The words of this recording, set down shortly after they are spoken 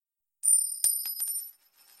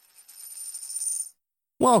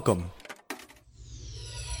Welcome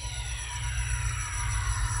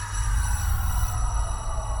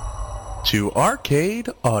to Arcade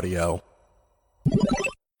Audio.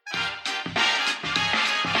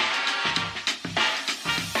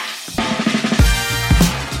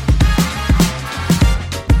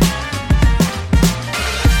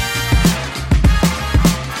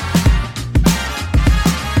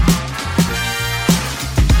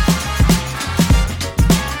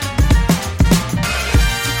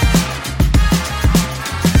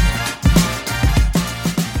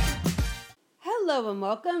 Hello and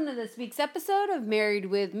welcome to this week's episode of Married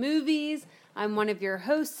with Movies. I'm one of your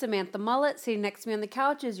hosts, Samantha Mullet. Sitting next to me on the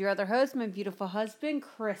couch is your other host, my beautiful husband,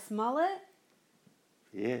 Chris Mullet.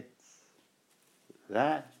 It's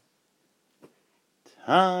that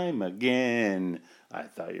time again. I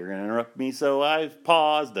thought you were going to interrupt me, so I've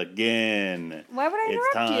paused again. Why would I interrupt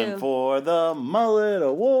It's time you? for the Mullet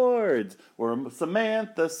Awards, where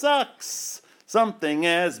Samantha sucks something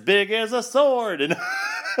as big as a sword. And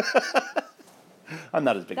I'm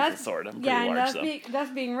not as big as a sword. I'm pretty large, so.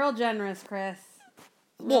 That's being real generous, Chris.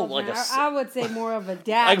 Well, like I would say more of a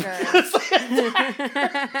dagger.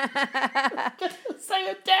 Say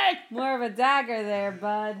a dagger. More of a dagger there,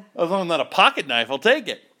 bud. As long as not a pocket knife, I'll take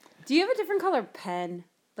it. Do you have a different color pen?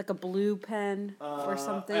 Like a blue pen or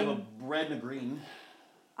something? I have a red and a green.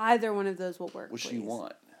 Either one of those will work, Which please. do you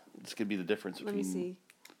want? This could be the difference between... Let me see.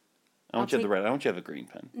 I want you to have the red. I want you to have the green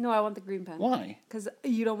pen. No, I want the green pen. Why? Because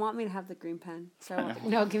you don't want me to have the green pen. So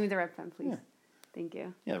no, give me the red pen, please. Yeah. Thank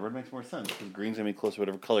you. Yeah, the red makes more sense because green's gonna be close to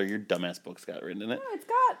whatever color your dumbass book's got written in it. No, it's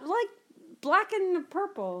got like black and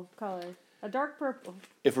purple color, a dark purple.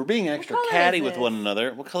 If we're being extra color catty is with this? one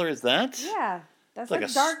another, what color is that? Yeah, that's It's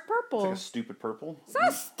like dark purple. It's like a stupid purple. It's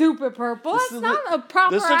not stupid purple. This It's is not the- a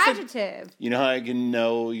proper this looks like- adjective. You know how I can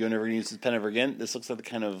know you're never gonna use this pen ever again? This looks like the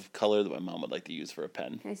kind of color that my mom would like to use for a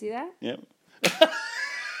pen. Can I see that? Yep.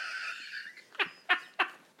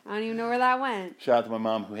 I don't even know where that went. Shout out to my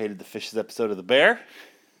mom who hated the Fishes episode of The Bear.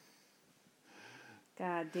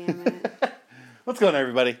 God damn it. What's going on,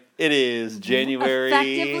 everybody? It is January.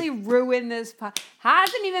 Effectively ruined this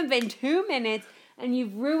hasn't even been 2 minutes, and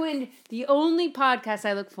you've ruined the only podcast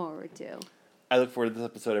I look forward to. I look forward to this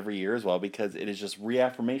episode every year as well because it is just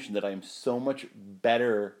reaffirmation that I am so much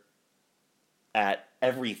better at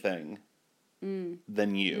everything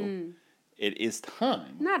than you. It is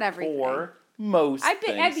time. Not everything. For most I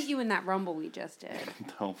things. beat you in that Rumble we just did.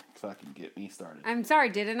 Don't fucking get me started. I'm sorry,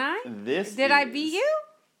 didn't I? Did I beat you?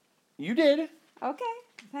 You did. Okay.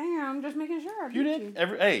 Hang on, I'm just making sure I beat You did.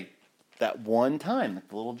 Hey, that one time, like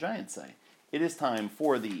the little giants say. It is time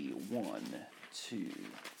for the 1, 2,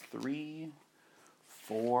 3,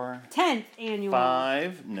 4, 10th annual.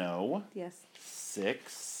 5. No. Yes.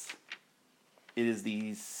 6. It is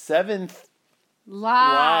the 7th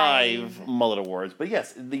Live. Mullet Awards. But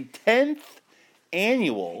yes, the 10th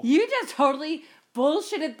annual. You just totally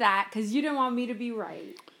bullshitted that because you didn't want me to be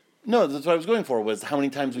right. No, that's what I was going for, was how many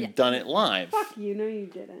times we've done it live. Fuck you. No, you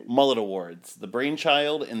didn't. Mullet Awards. The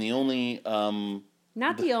brainchild and the only...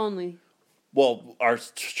 Not the only. Well, our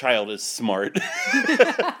child is smart.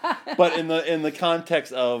 But in the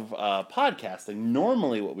context of podcasting,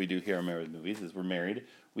 normally what we do here on Married with Movies is we're married,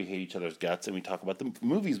 we hate each other's guts, and we talk about the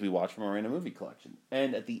movies we watch from our random movie collection.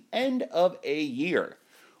 And at the end of a year,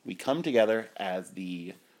 we come together as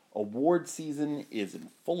the award season is in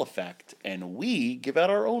full effect, and we give out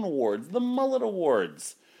our own awards, the Mullet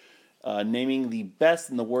Awards, naming the best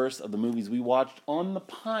and the worst of the movies we watched on the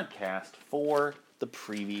podcast for the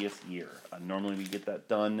previous year. Normally we get that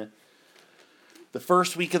done the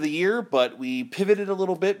first week of the year, but we pivoted a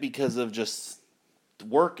little bit because of just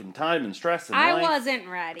work and time and stress and life. I wasn't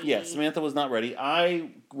ready. Yeah, Samantha was not ready. I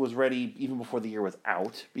was ready even before the year was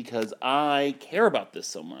out because I care about this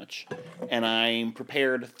so much, and I'm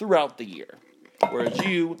prepared throughout the year. Whereas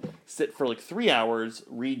you sit for like 3 hours,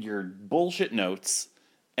 read your bullshit notes,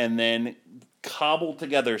 and then cobble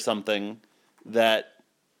together something that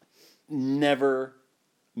never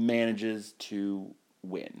manages to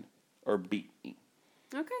win or beat me.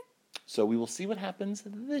 Okay. So we will see what happens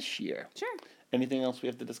this year. Sure. Anything else we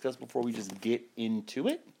have to discuss before we just get into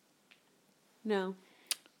it? No.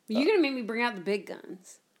 You're going to make me bring out the big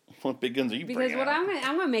guns. What big guns are you Because bringing what out?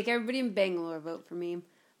 I'm going to make everybody in Bangalore vote for me.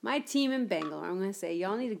 My team in Bangalore, I'm going to say,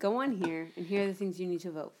 y'all need to go on here, and here are the things you need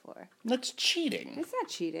to vote for. That's cheating. It's not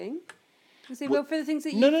cheating. I say Well, vote for the things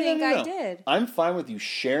that you No. think I did. I'm fine with you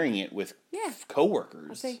sharing it with Yeah. coworkers.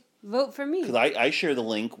 I'll say, vote for me. Because I share the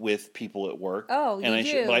link with people at work. Oh, and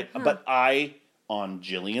you do? But I, on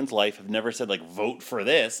Jillian's life, have never said, like, vote for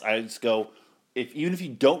this. I just go, even if you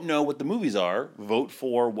don't know what the movies are, vote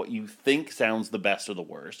for what you think sounds the best or the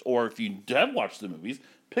worst. Or if you have watched the movies,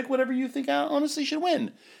 pick whatever you think honestly should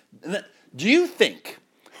win. Do you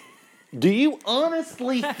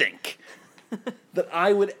honestly think that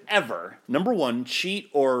I would ever, number one, cheat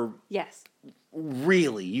or... Yes.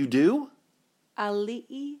 Really? You do?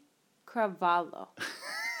 Ali Cravalho.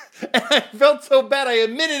 And I felt so bad I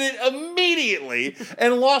admitted it immediately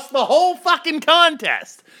and lost the whole fucking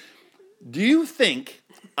contest. Do you think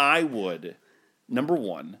I would, number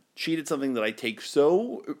one, cheat at something that I take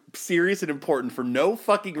so serious and important for no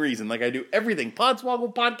fucking reason, like I do everything,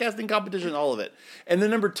 Podswoggle, podcasting competition, all of it. And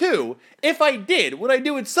then number two, if I did, would I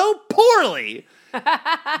do it so poorly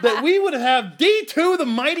that we would have D2, The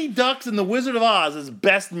Mighty Ducks, and The Wizard of Oz as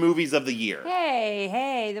best movies of the year?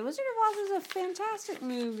 Hey, The Wizard of Oz was a fantastic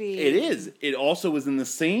movie. It is. It also was in the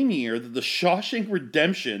same year that The Shawshank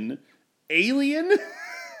Redemption, Alien,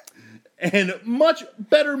 and much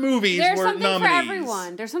better movies were nominees. There's something for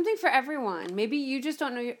everyone. There's something for everyone. Maybe you just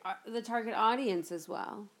don't know the target audience as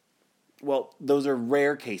well. Well, those are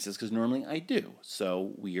rare cases because normally I do.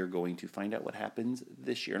 So we are going to find out what happens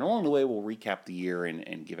this year. And along the way, we'll recap the year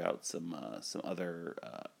and give out some other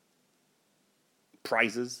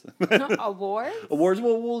prizes. Awards? Awards.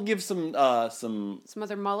 We'll give some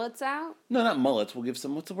other mullets out? No, not mullets. We'll give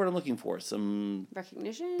some, what's the word I'm looking for? Some...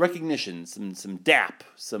 Recognition? Some DAP.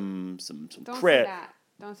 Some Don't cred. say that.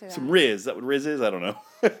 Don't say that. Some Riz. Is that what Riz is? I don't know.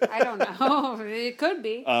 I don't know. It could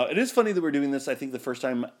be. It is funny that we're doing this, I think, the first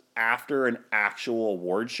time after an actual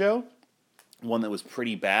award show. One that was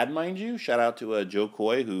pretty bad, mind you. Shout out to Joe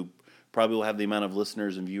Coy, who probably will have the amount of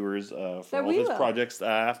listeners and viewers for all his projects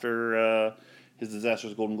after his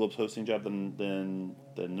disastrous Golden Globes hosting job than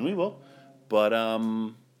we will. But,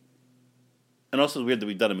 and also it's weird that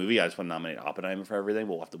we've done a movie. I just want to nominate Oppenheimer for everything.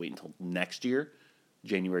 We'll have to wait until next year,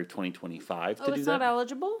 January of 2025 to do that. Oh, it's not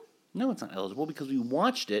eligible? No, it's not eligible because we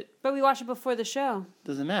watched it. But we watched it before the show.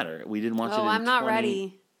 Doesn't matter. We didn't watch it in I'm not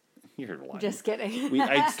ready. You're lying. Just kidding.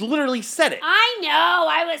 I literally said it. I know.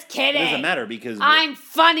 I was kidding. It doesn't matter because... I'm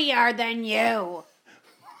funnier than you.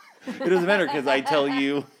 It doesn't matter because I tell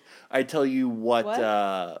you what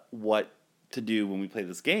to do when we play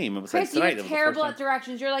this game. Chris, you're terrible at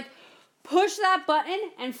directions. You're like, push that button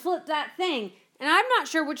and flip that thing. And I'm not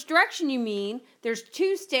sure which direction you mean. There's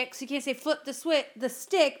two sticks. You can't say flip the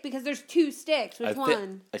stick because there's two sticks. Which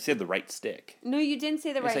one? I said the right stick. No, you didn't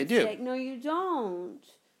say the right stick. Yes, I do. No, you don't.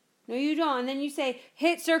 No, you don't. And then you say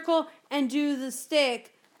hit circle and do the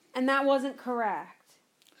stick, and that wasn't correct.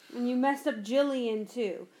 And you messed up Jillian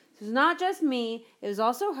too. So it's not just me. It was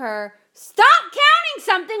also her. Stop counting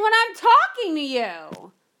something when I'm talking to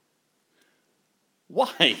you.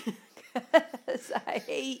 Why? Because I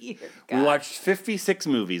hate you. We watched 56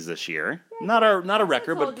 movies this year. Yeah, not a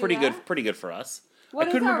record, but pretty good for us. What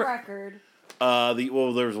is our record?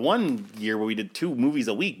 There was one year where we did 2 movies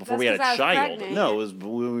a week before we had a child. Pregnant. No, it was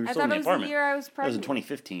when we were still in the apartment. I thought it was the year I was pregnant. That was in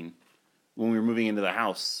 2015 when we were moving into the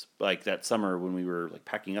house. Like that summer when we were like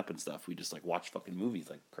packing up and stuff, we just like watched fucking movies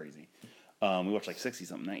like crazy. We watched like 60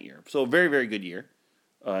 something that year. So a very, very good year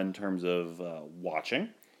in terms of watching.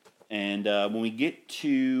 And when we get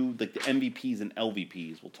to like the MVPs and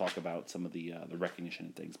LVPs, we'll talk about some of the recognition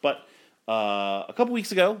and things. But a couple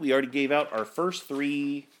weeks ago, we already gave out our first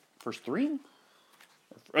three.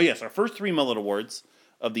 Oh yes, our first 3 Mullet Awards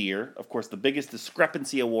of the year. Of course, the biggest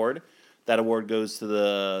discrepancy award. That award goes to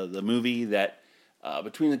the movie that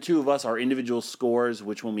between the two of us, our individual scores,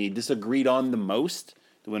 which one we disagreed on the most.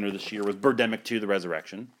 The winner this year was Birdemic 2: The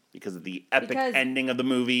Resurrection. Because of the epic ending of the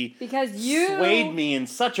movie. Because you... swayed me in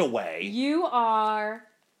such a way. You are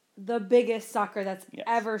the biggest sucker that's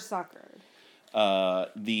ever suckered.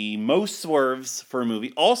 The most swerves for a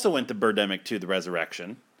movie also went to Birdemic 2: The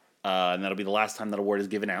Resurrection. And that'll be the last time that award is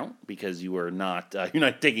given out. Because you are not... you're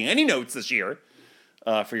not taking any notes this year.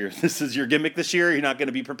 This is your gimmick this year? You're not going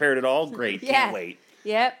to be prepared at all? Great. Can't wait.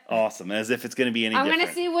 Yep. Awesome. As if it's going to be any different. I'm going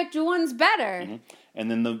to see which one's better. Mm-hmm. And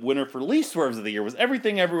then the winner for least swerves of the year was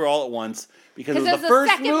Everything Everywhere All at Once because it was the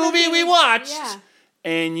first movie we watched,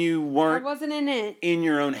 and you weren't. I wasn't in it. In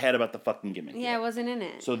your own head about the fucking gimmick. Yeah, I wasn't in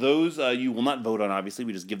it. So those you will not vote on. Obviously,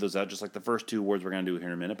 we just give those out, just like the first 2 awards we're going to do here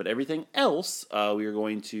in a minute. But everything else, we are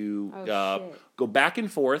going to go back and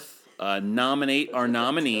forth, nominate our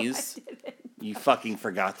nominees. You fucking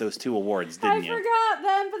forgot those 2 awards, didn't you? I forgot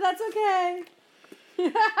them, but that's okay.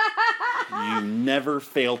 You never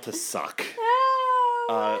fail to suck.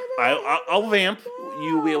 I'll vamp.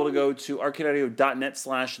 You will be able to go to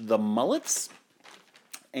arcadeaudio.net/themullets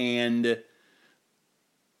and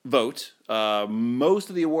vote. Most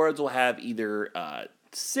of the awards will have either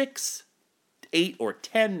 6, 8, or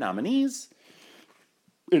 10 nominees.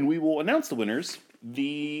 And we will announce the winners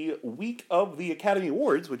the week of the Academy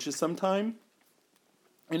Awards, which is sometime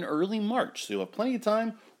in early March. So you'll have plenty of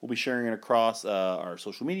time. We'll be sharing it across our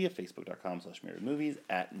social media, facebook.com/marriedmovies,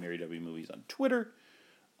 @marriedwmovies on Twitter.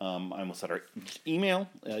 I almost said our email.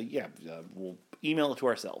 We'll email it to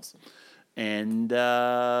ourselves. And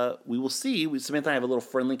we will see. Samantha and I have a little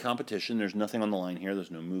friendly competition. There's nothing on the line here.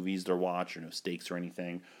 There's no movies to watch or no stakes or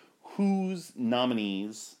anything. Whose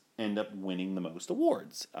nominees end up winning the most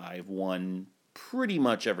awards? I've won pretty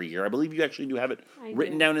much every year. I believe you actually do have it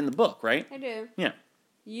written down in the book, right? I do. Yeah.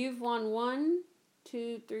 You've won 1,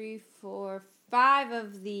 2, 3, 4, 5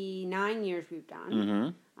 of the 9 years we've done. Mm-hmm.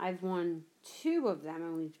 I've won 2 of them,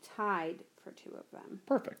 and we've tied for 2 of them.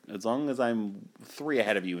 Perfect. As long as I'm 3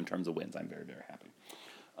 ahead of you in terms of wins, I'm very, very happy.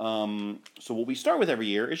 So what we start with every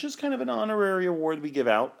year is just kind of an honorary award we give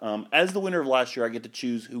out. As the winner of last year, I get to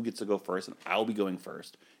choose who gets to go first, and I'll be going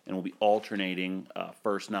first. And we'll be alternating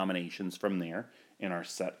first nominations from there in our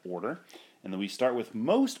set order. And then we start with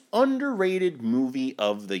most underrated movie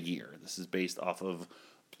of the year. This is based off of,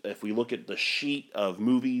 if we look at the sheet of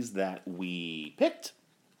movies that we picked,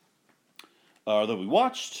 or that we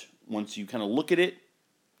watched, once you kind of look at it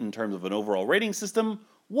in terms of an overall rating system,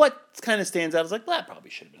 what kind of stands out is like, that probably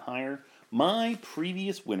should have been higher. My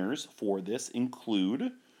previous winners for this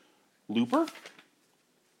include Looper,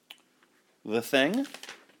 The Thing,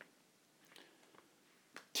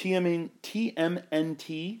 TMNT,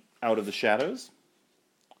 Out of the Shadows,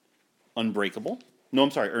 Unbreakable. No,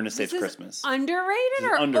 I'm sorry, Ernest Saves Christmas. Underrated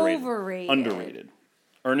or overrated? Underrated.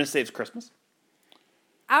 Ernest Saves Christmas.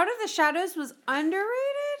 Out of the Shadows was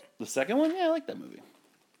underrated? The second one? Yeah, I like that movie.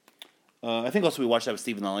 I think also we watched that with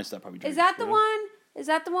Stephen Lawley, so that probably... Is that the one? Is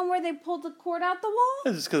that the one where they pulled the cord out the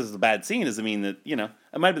wall? Just because it's a bad scene doesn't mean that, it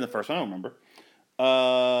might have been the first one, I don't remember.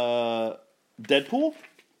 Deadpool.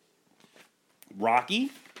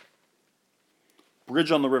 Rocky.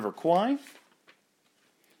 Bridge on the River Kwai.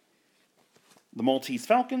 The Maltese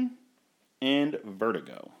Falcon. And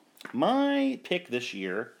Vertigo. My pick this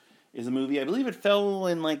year is a movie, I believe it fell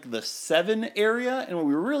in like the 7 area, and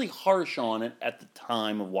we were really harsh on it at the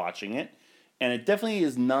time of watching it. And it definitely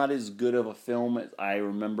is not as good of a film as I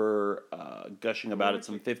remember gushing about it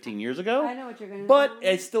some 15 years ago. I know what you're going to say. But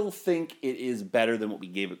I still think it is better than what we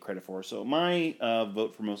gave it credit for. So my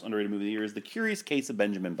vote for most underrated movie of the year is The Curious Case of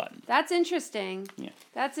Benjamin Button. That's interesting. Yeah.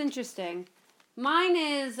 That's interesting. Mine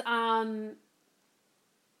is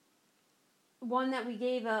one that we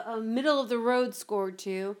gave a middle-of-the-road score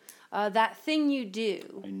to. That Thing You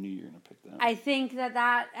Do. I knew you were going to pick that. I think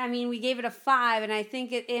we gave it a 5, and I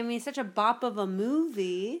think it's such a bop of a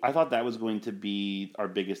movie. I thought that was going to be our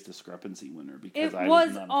biggest discrepancy winner because it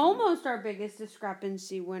was almost our biggest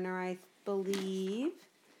discrepancy winner, I believe.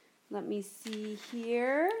 Let me see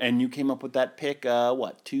here. And you came up with that pick,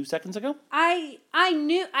 2 seconds ago? I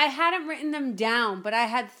knew, I hadn't written them down, but I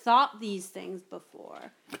had thought these things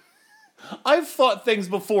before. I've thought things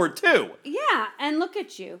before, too. Yeah, and look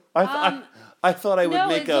at you. I thought I would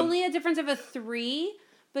make it's only a difference of a 3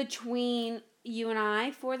 between you and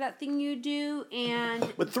I for That Thing You Do, and...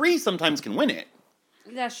 But 3 sometimes can win it.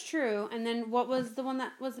 That's true. And then what was the one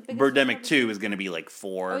that was the biggest... Birdemic 2 is going to be like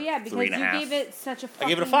 4, 3.5. Oh, yeah, because you gave it such a fucking I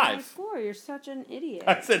gave it a 5. high score. You're such an idiot.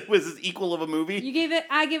 I said, was this equal of a movie? I gave it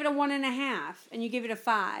a 1.5, and you gave it a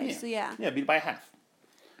 5, yeah. So yeah. Yeah, beat it by half.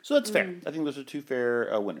 So that's fair. I think those are 2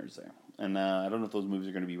 fair winners there. And I don't know if those movies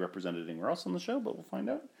are going to be represented anywhere else on the show, but we'll find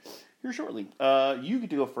out here shortly. You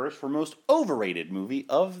get to go first for most overrated movie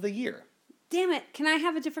of the year. Damn it. Can I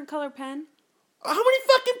have a different color pen? How many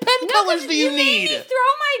fucking pen colors do you need? Made me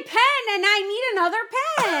throw my pen, and I need another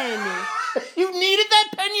pen. You needed that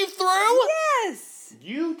pen you threw? Yes.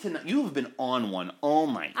 You have been on one all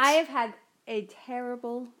night. I have had a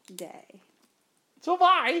terrible day. So have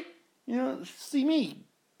I. See me,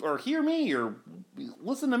 or hear me, or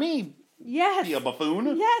listen to me. Yes. Be a buffoon.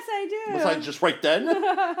 Yes, I do. Besides just right then.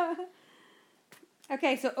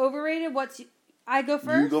 Okay, so overrated, I go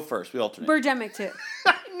first? You go first. We alternate. Birdemic 2.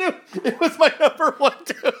 I knew it was my number 1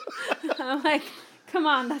 too. I'm like, come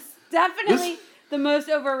on, that's definitely the most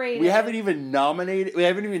overrated. We haven't even nominated. We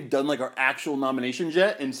haven't even done like our actual nominations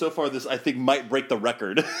yet, and so far this I think might break the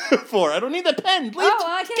record for. I don't need the pen. Please,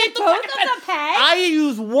 I can get both of the pen. I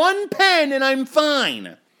use 1 pen and I'm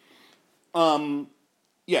fine.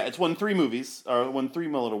 Yeah, it's won 3 movies, or won 3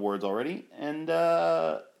 Mullet Awards already, and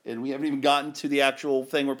we haven't even gotten to the actual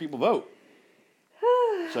thing where people vote.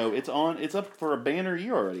 So it's up for a banner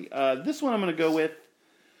year already. This one I'm going to go with,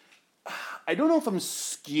 I don't know if I'm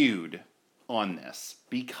skewed on this,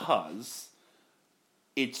 because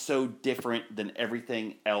it's so different than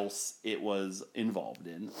everything else it was involved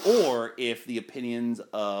in, or if the opinions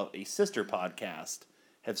of a sister podcast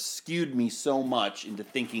have skewed me so much into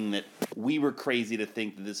thinking that we were crazy to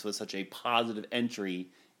think that this was such a positive entry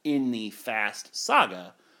in the Fast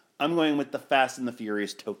saga. I'm going with the Fast and the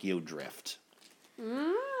Furious Tokyo Drift.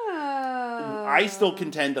 Oh. I still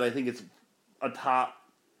contend that I think it's a top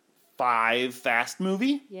 5 Fast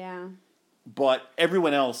movie. Yeah. But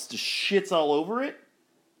everyone else just shits all over it.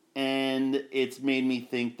 And it's made me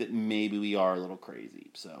think that maybe we are a little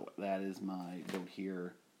crazy. So that is my vote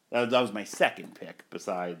here. That was my second pick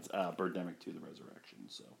besides Birdemic 2: The Resurrection.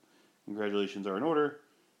 So congratulations are in order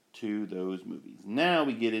to those movies. Now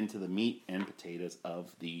we get into the meat and potatoes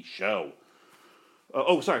of the show.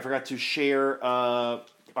 Sorry, I forgot to share our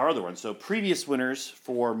other one. So previous winners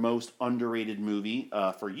for most underrated movie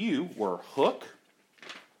for you were Hook.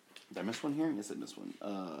 Did I miss one here? Yes, I missed one.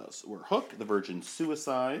 So we're Hook, The Virgin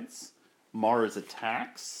Suicides, Mars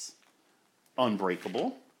Attacks,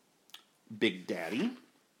 Unbreakable, Big Daddy,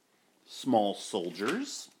 Small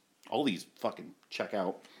Soldiers. All these fucking check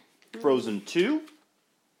out. Frozen 2,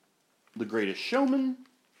 The Greatest Showman,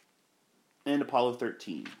 and Apollo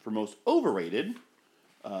 13. For most overrated,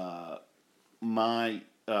 I'll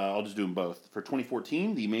just do them both. For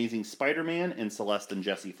 2014, The Amazing Spider-Man and Celeste and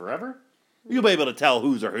Jesse Forever. You'll be able to tell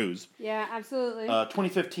whose are whose. Yeah, absolutely.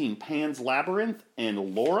 2015, Pan's Labyrinth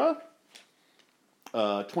and Laura.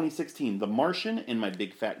 2016, The Martian and My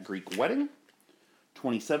Big Fat Greek Wedding.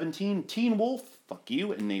 2017, Teen Wolf, Fuck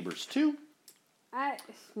You, and Neighbors 2.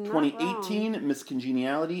 2018, wrong. Miss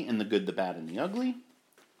Congeniality and The Good, the Bad, and the Ugly.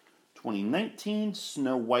 2019,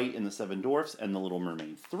 Snow White and the Seven Dwarfs and The Little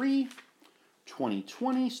Mermaid 3.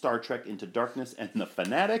 2020, Star Trek Into Darkness and The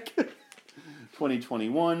Fanatic.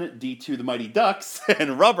 2021, D2 The Mighty Ducks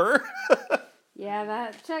and Rubber. Yeah,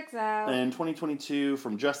 that checks out. And 2022,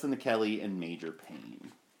 From Justin to Kelly and Major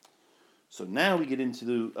Pain. So now we get into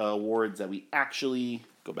the awards that we actually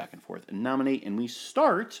go back and forth and nominate. And we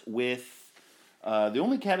start with the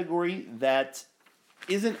only category that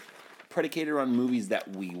isn't predicated on movies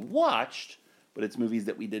that we watched, but it's movies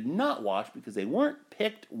that we did not watch because they weren't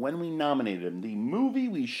picked when we nominated them. The movie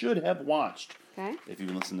we should have watched. Okay. If you've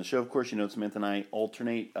been listening to the show, of course, you know Samantha and I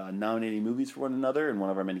alternate nominating movies for one another, and one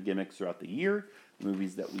of our many gimmicks throughout the year.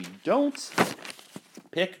 Movies that we don't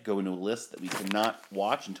pick go into a list that we cannot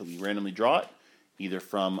watch until we randomly draw it, either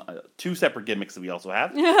from 2 separate gimmicks that we also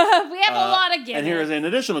have. We have a lot of gimmicks. And here is an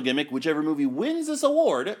additional gimmick. Whichever movie wins this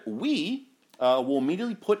award, we will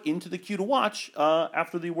immediately put into the queue to watch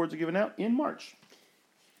after the awards are given out in March.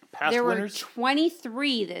 Past there winners. were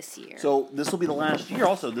 23 this year. So this will be the last year.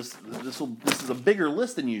 Also, this is a bigger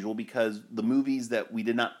list than usual because the movies that we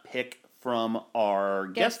did not pick from our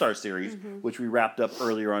guest star series, which we wrapped up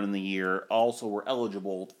earlier on in the year, also were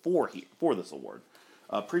eligible for this award.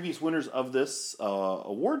 Previous winners of this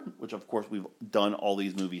award, which of course we've done all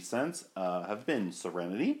these movies since, have been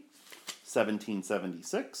Serenity,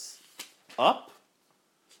 1776, Up,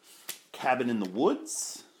 Cabin in the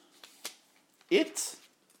Woods, It,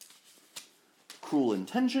 Cruel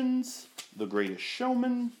Intentions, The Greatest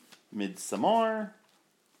Showman, Midsommar,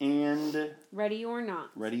 and Ready or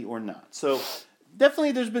Not. So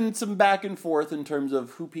definitely there's been some back and forth in terms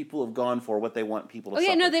of who people have gone for, what they want people to suffer.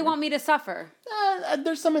 Oh, yeah, no, they for. want me to suffer.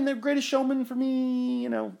 There's some in there. Greatest Showman for me, you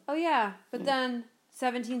know. Oh, yeah, but then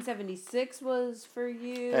 1776 was for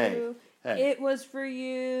you. Hey. It was for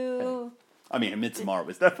you. I mean, Midsommar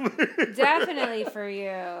was definitely Definitely for you.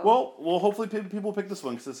 Well, hopefully people pick this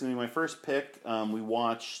one because this is going to be my first pick. We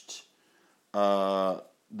watched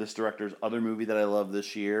this director's other movie that I love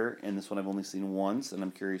this year, and this one I've only seen once, and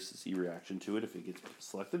I'm curious to see your reaction to it if it gets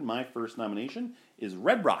selected. My first nomination is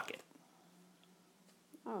Red Rocket.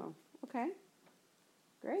 Oh, okay.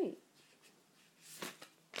 Great.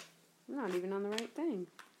 I'm not even on the right thing.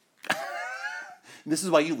 This is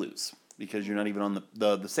why you lose, because you're not even on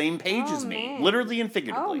the same page as me, man. literally and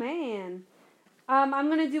figuratively. Oh, man. I'm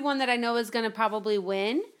going to do one that I know is going to probably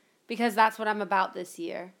win, because that's what I'm about this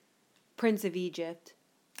year. Prince of Egypt.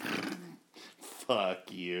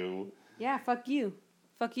 Fuck you. Yeah, fuck you.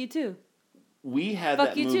 Fuck you too. We had Fuck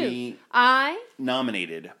that you movie too.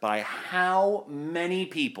 nominated by how many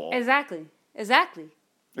people? Exactly.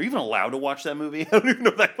 Are you even allowed to watch that movie? I don't even know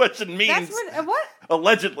what that question means. That's what?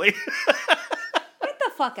 Allegedly. Get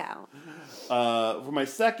the fuck out. For my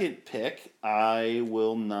second pick, I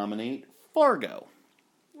will nominate Fargo.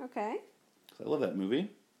 Okay. I love that movie.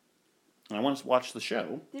 And I want to watch the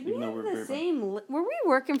show. Did we have the same... Were we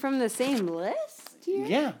working from the same list here?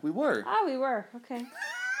 Yeah, we were. Oh, we were. Okay.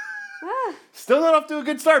 Still not off to a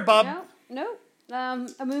good start, Bob. Nope.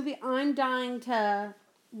 A movie I'm dying to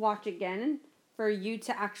watch again for you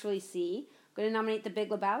to actually see. I'm going to nominate The Big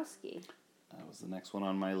Lebowski. That was the next one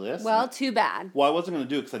on my list. Well, too bad. Well, I wasn't going to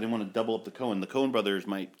do it because I didn't want to double up the Coen. The Coen brothers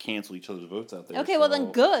might cancel each other's votes out there. Okay, well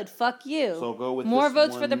then good. Fuck you. So I'll go with more this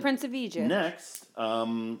votes one for the Prince of Egypt. Next,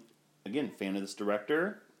 again, fan of this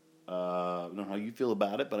director. I don't know how you feel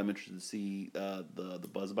about it, but I'm interested to see the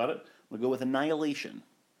buzz about it. I'm going to go with Annihilation.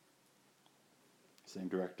 Same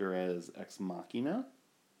director as Ex Machina.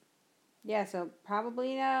 Yeah, so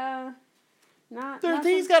probably not.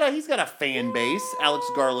 He's got a fan base. Alex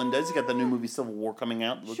Garland does. He got the new movie Civil War coming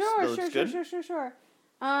out. Looks good. Sure.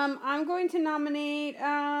 I'm going to nominate.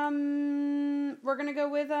 We're gonna go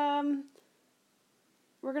with a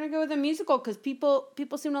musical because people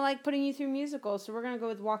seem to like putting you through musicals. So we're gonna go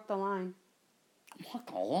with Walk the Line. Walk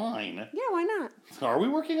the Line. Yeah, why not? Are we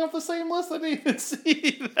working off the same list? I didn't even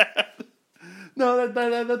see that. No,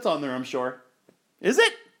 that's on there. I'm sure. Is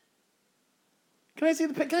it? Can I see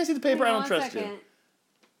the paper? I don't trust you.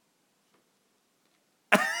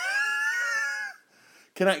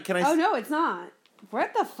 Can I? Oh no, it's not.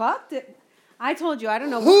 What the fuck? I told you I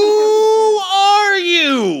don't know. Who are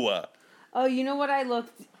you? Oh, you know what I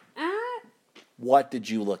looked at? What did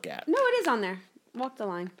you look at? No, it is on there. Walk the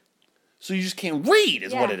Line. So you just can't read,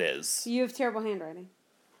 is what it is. You have terrible handwriting.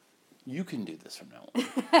 You can do this from now on.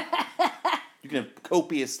 You can have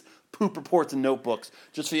copious poop reports and notebooks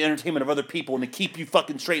just for the entertainment of other people and to keep you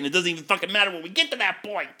fucking straight. And it doesn't even fucking matter when we get to that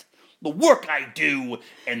point. The work I do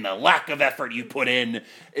and the lack of effort you put in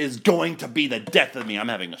is going to be the death of me. I'm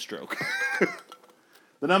having a stroke.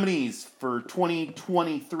 The nominees for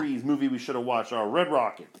 2023's movie we should have watched are Red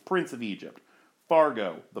Rocket, Prince of Egypt,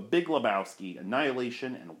 Fargo, The Big Lebowski,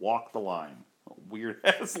 Annihilation, and Walk the Line. A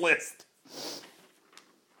weird-ass list.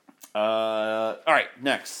 All right,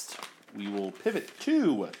 next we will pivot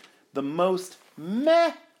to the most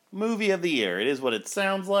meh movie of the year. It is what it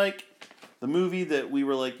sounds like. The movie that we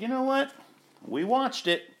were like, you know what? We watched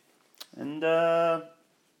it. And, all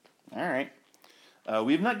right.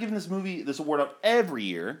 We have not given this award out every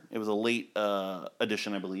year. It was a late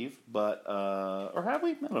edition, I believe. But, or have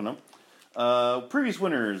we? I don't know. Previous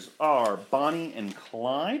winners are Bonnie and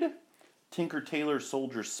Clyde, Tinker Tailor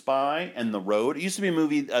Soldier Spy, and The Road. It used to be a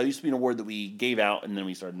movie, used to be an award that we gave out and then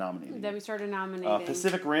we started nominating.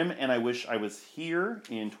 Pacific Rim and I Wish I Was Here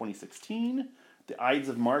in 2016. The Ides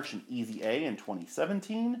of March and Easy A in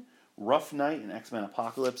 2017. Rough Night and X-Men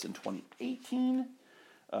Apocalypse in 2018.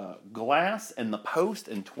 Glass and The Post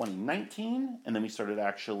in 2019. And then we started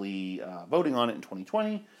actually voting on it in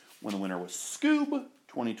 2020 when the winner was Scoob.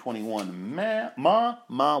 2021, Ma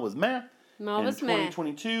was Meh. Ma was Meh.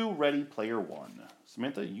 2022, Ready Player One.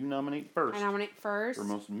 Samantha, you nominate first. I nominate first. For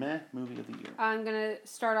most meh movie of the year. I'm going to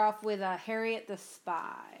start off with Harriet the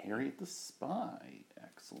Spy. Harriet the Spy.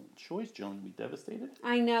 Excellent choice. Jillian will be devastated.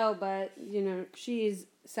 I know, but, she's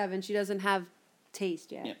 7. She doesn't have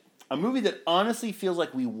taste yet. Yeah. A movie that honestly feels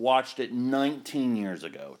like we watched it 19 years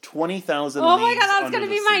ago. 20,000 Oh my god, that's going to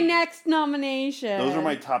be my next nomination. Those are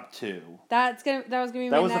my top 2. That was going to be my next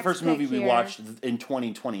pick. That was the first movie we watched in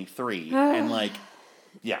 2023. And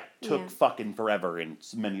took fucking forever in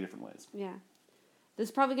many different ways. Yeah. This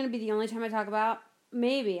is probably going to be the only time I talk about.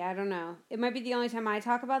 Maybe, I don't know. It might be the only time I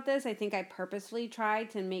talk about this. I think I purposely tried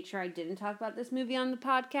to make sure I didn't talk about this movie on the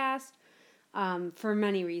podcast for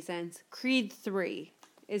many reasons. Creed 3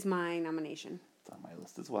 is my nomination. It's on my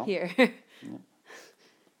list as well. Here.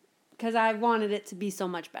 Because I wanted it to be so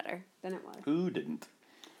much better than it was. Who didn't?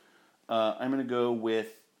 I'm going to go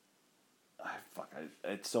with...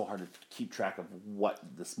 it's so hard to keep track of what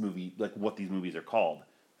this movie, what these movies are called.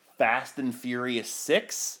 Fast and Furious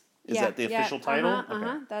 6? Is that the official title?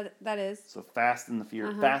 Okay. That is. So Fast and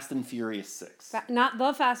Furious 6. Not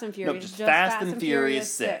the Fast and Furious. No, just Fast and Furious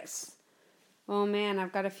 6. Oh man,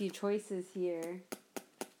 I've got a few choices here.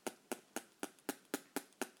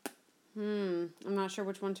 I'm not sure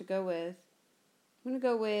which one to go with. I'm going to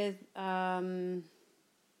go with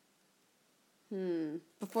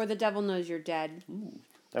Before the Devil Knows You're Dead. Ooh.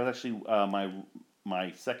 That was actually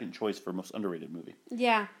my second choice for most underrated movie.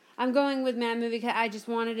 Yeah. I'm going with Mad Movie because I just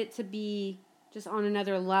wanted it to be just on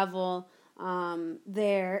another level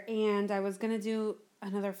there. And I was going to do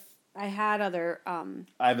another... I have another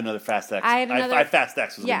Fast X. Fast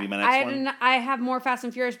X was going to be my next one. I have more Fast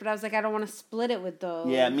and Furious, but I was like, I don't want to split it with those.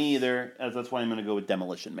 Yeah, me either. That's why I'm going to go with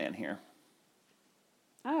Demolition Man here.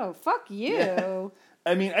 Oh, fuck you. Yeah.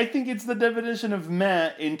 I mean, I think it's the definition of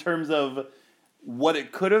meh in terms of what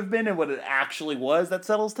it could have been and what it actually was, that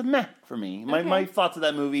settles to meh for me. My thoughts of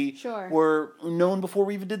that movie were known before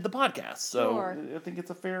we even did the podcast. So I think it's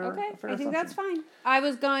a fair I think that's fine. I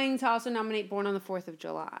was going to also nominate Born on the 4th of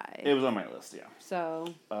July. It was on my list, yeah.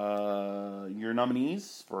 So your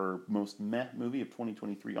nominees for most meh movie of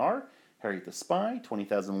 2023 are Harriet the Spy,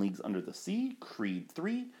 20,000 Leagues Under the Sea, Creed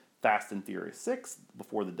 3, Fast and Furious 6,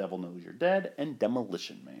 Before the Devil Knows You're Dead, and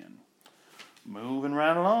Demolition Man. Moving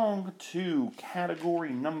right along to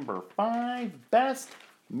category number 5, Best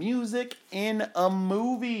Music in a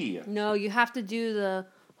Movie. No, you have to do the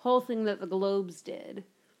whole thing that the Globes did.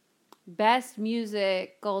 Best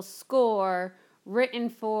musical score written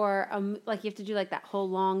for, like you have to do like that whole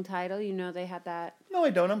long title. You know they had that. No,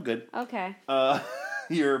 I don't. I'm good. Okay.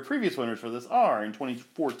 Your previous winners for this are, in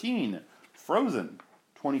 2014, Frozen.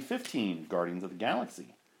 2015, Guardians of the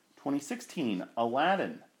Galaxy. 2016,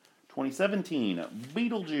 Aladdin. 2017,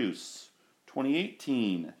 Beetlejuice.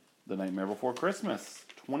 2018, The Nightmare Before Christmas.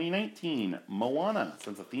 2019, Moana,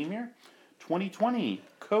 sense of theme here. 2020,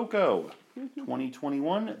 Coco.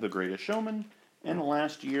 2021, The Greatest Showman. And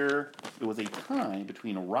last year, it was a tie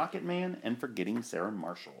between Rocket Man and Forgetting Sarah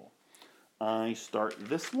Marshall. I start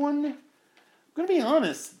this one. I'm going to be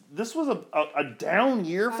honest, this was a down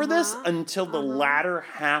year for this until the latter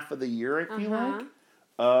half of the year, I feel like.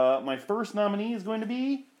 My first nominee is going to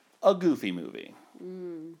be a Goofy movie.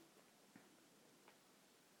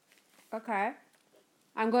 Okay.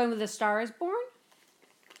 I'm going with A Star is Born.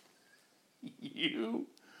 You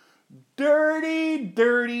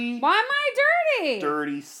dirty. Why am I dirty?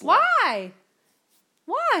 Dirty slut.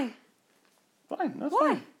 Why? Fine, that's Why?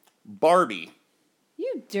 fine. Barbie.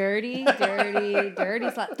 You dirty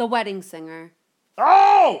slut. The Wedding Singer.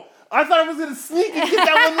 Oh! I thought I was going to sneak and get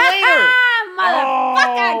that one later.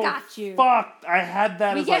 Motherfucker, I got you. Fuck. I had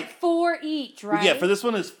that we as get 4 each, right? Yeah, for this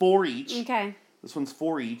one is 4 each. Okay. This one's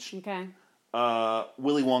 4 each. Okay.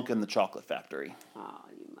 Willy Wonka and the Chocolate Factory. Oh,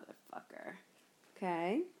 you motherfucker.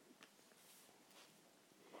 Okay.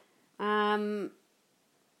 I'm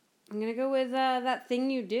going to go with That Thing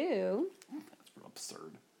You Do. That's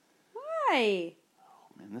absurd. Why? Oh,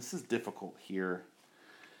 man, this is difficult here.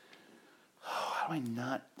 How do I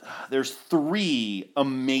not... There's 3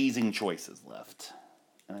 amazing choices left.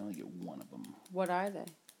 And I only get one of them. What are they?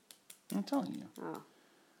 I'm telling you. Oh.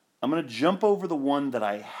 I'm going to jump over the one that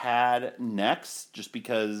I had next, just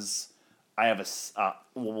because I have a...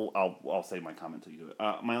 I'll say my comment until you do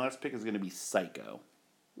it. My last pick is going to be Psycho.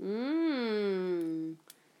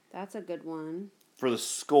 That's a good one. For the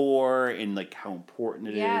score and like how important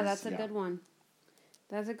it is. Yeah, that's a good one.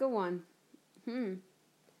 That's a good one.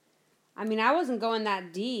 I mean, I wasn't going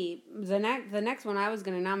that deep. The next one I was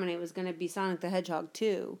going to nominate was going to be Sonic the Hedgehog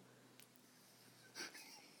 2.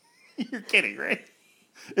 You're kidding, right?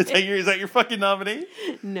 Is that your fucking nominee?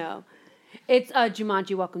 No. It's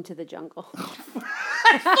Jumanji, Welcome to the Jungle.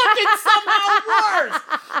 That's fucking somehow worse!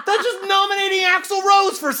 That's just nominating Axl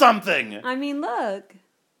Rose for something! I mean, look.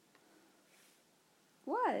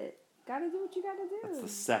 What? Gotta do what you gotta do. That's the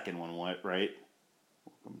second one, right?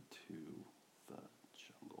 Welcome to the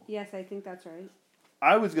Jungle. Yes, I think that's right.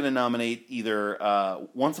 I was going to nominate either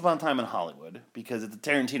Once Upon a Time in Hollywood, because it's a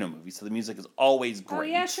Tarantino movie, so the music is always great. Oh,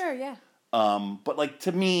 yeah, sure, yeah. But, like,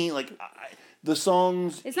 to me, like, the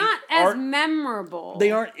songs... It's not as memorable.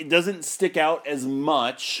 They aren't... It doesn't stick out as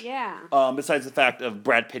much. Yeah. Besides the fact of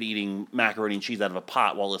Brad Pitt eating macaroni and cheese out of a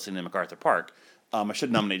pot while listening to MacArthur Park. I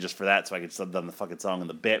should nominate just for that, so I could have done the fucking song in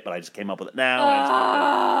the bit, but I just came up with it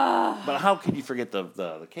now. But how could you forget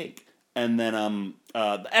the cake? And then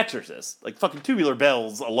The Exorcist, like fucking Tubular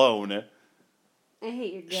Bells alone. I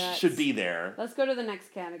hate your guts. Should be there. Let's go to the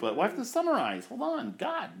next category. But why have to summarize? Hold on,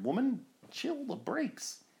 God, woman, chill the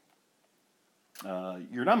brakes.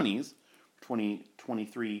 Your nominees,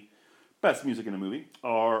 2023 Best Music in a Movie,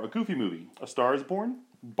 are A Goofy Movie, A Star Is Born,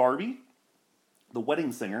 Barbie, The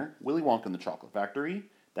Wedding Singer, Willy Wonka and the Chocolate Factory,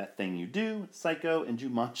 That Thing You Do, Psycho, and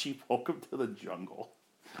Jumanji, Welcome to the Jungle.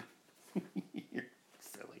 You're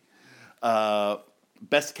silly.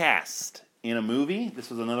 Best Cast in a Movie. This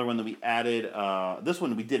was another one that we added. This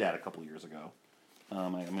one we did add a couple years ago.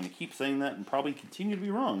 I'm going to keep saying that and probably continue to be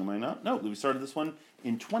wrong. Am I not? No, we started this one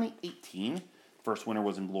in 2018. First winner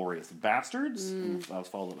was Inglourious Bastards. And that was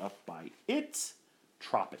followed up by It,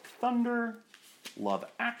 Tropic Thunder, Love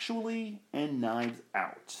Actually, and Knives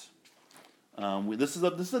Out. This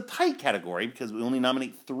is a tight category because we only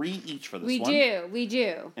nominate 3 each for this one. We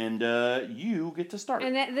do. And you get to start.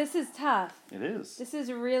 And this is tough. It is. This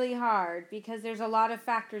is really hard because there's a lot of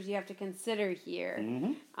factors you have to consider here.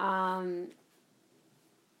 Mm-hmm.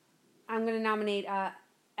 I'm going to nominate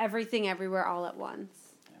Everything Everywhere All at Once.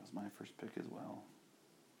 That was was my first pick as well.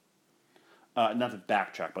 Not to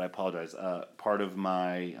backtrack, but I apologize. Part of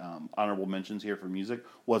my honorable mentions here for music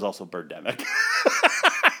was also Birdemic.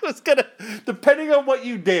 I was gonna, depending on what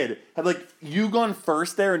you did, had like you gone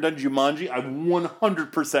first there and done Jumanji, I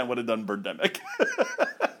 100% would have done Birdemic.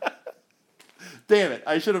 Damn it!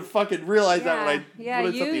 I should have fucking realized that when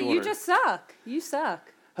I set the order. You just suck. You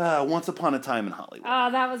suck. Once Upon a Time in Hollywood.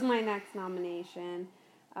 Oh, that was my next nomination.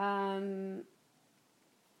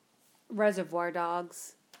 Reservoir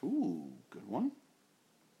Dogs. Ooh, good one.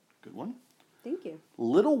 Good one. Thank you.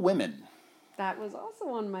 Little Women. That was also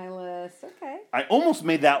on my list. Okay. I almost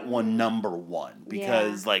made that one number one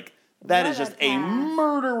because, that is just a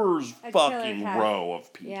murderer's fucking row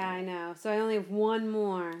of people. Yeah, I know. So I only have one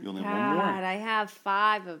more. You only have one more? I have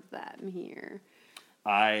 5 of them here.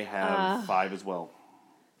 I have 5 as well.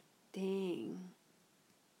 Dang.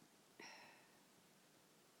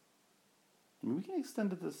 I mean, we can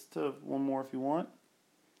extend this to one more if you want.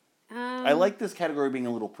 I like this category being a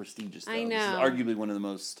little prestigious, though. I know. This is arguably one of the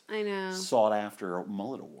most sought-after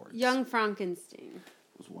Mullet Awards. Young Frankenstein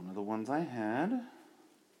was one of the ones I had. Now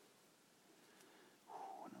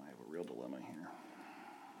I have a real dilemma here.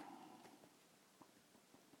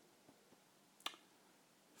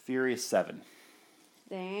 Furious 7.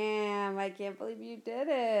 Damn, I can't believe you did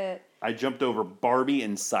it. I jumped over Barbie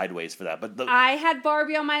and Sideways for that. But I had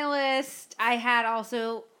Barbie on my list. I had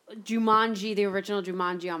also Jumanji, the original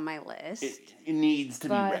Jumanji, on my list. It needs to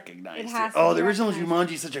be recognized. It has to be the original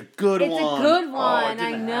Jumanji is such a good one. It's a good one. I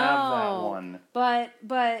didn't know. have that one.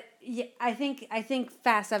 But yeah, I think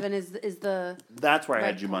Fast 7 is the. That's where I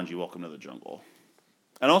had Jumanji: Welcome to the Jungle,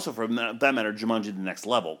 and also for that matter, Jumanji: The Next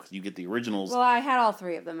Level, because you get the originals. Well, I had all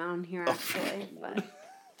 3 of them on here actually, but.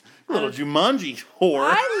 Little Jumanji whore.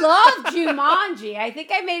 I love Jumanji. I think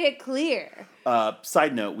I made it clear.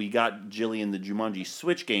 Side note, we got Jillian the Jumanji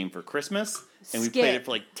Switch game for Christmas, and we played it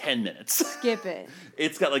for like 10 minutes. Skip it.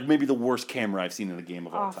 It's got like maybe the worst camera I've seen in a game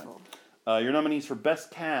of all time. Your nominees for Best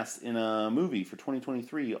Cast in a Movie for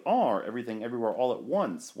 2023 are Everything Everywhere All at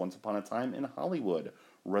Once, Once Upon a Time in Hollywood,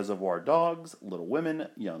 Reservoir Dogs, Little Women,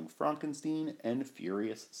 Young Frankenstein, and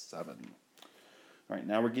Furious 7. All right,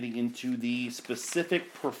 now we're getting into the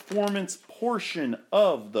specific performance portion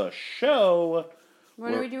of the show.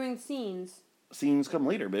 When are we doing scenes? Scenes come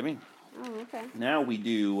later, baby. Oh, okay. Now we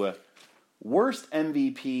do Worst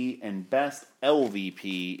MVP and Best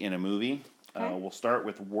LVP in a movie. Okay. We'll start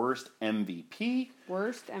with Worst MVP.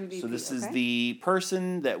 Worst MVP. So this is the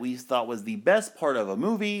person that we thought was the best part of a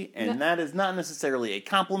movie, and that is not necessarily a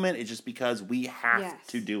compliment. It's just because we have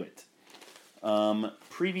to do it.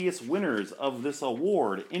 Previous winners of this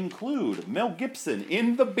award include Mel Gibson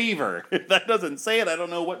in The Beaver. If that doesn't say it, I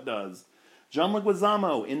don't know what does. John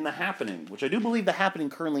Leguizamo in The Happening, which I do believe The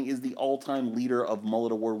Happening currently is the all-time leader of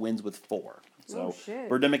Mullet Award wins with 4. So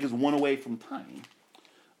Birdemic is 1 away from tying.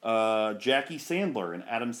 Jackie Sandler in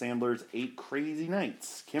Adam Sandler's 8 Crazy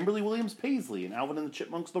Nights. Kimberly Williams Paisley in Alvin and the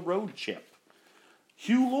Chipmunks' The Road Chip.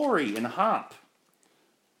 Hugh Laurie in Hop.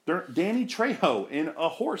 Danny Trejo in A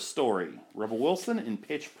Horse Story. Rebel Wilson in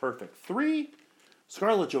Pitch Perfect 3.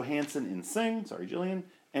 Scarlett Johansson in Sing. Sorry, Jillian.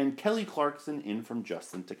 And Kelly Clarkson in From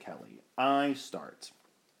Justin to Kelly. I start.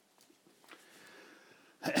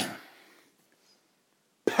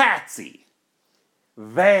 Patsy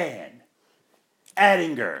Van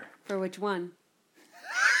Edinger. For which one?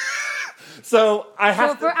 So I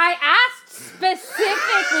have I asked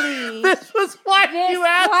specifically this was why you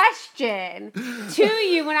asked question to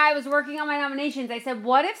you when I was working on my nominations. I said,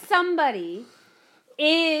 what if somebody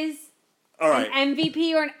is an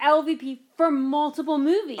MVP or an LVP for multiple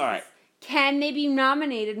movies? All right. Can they be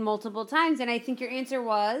nominated multiple times? And I think your answer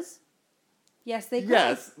was yes, they could.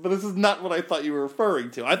 Yes, but this is not what I thought you were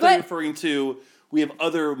referring to. I thought you were referring to we have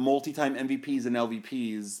other multi-time MVPs and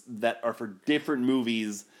LVPs that are for different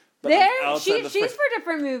movies. But she's for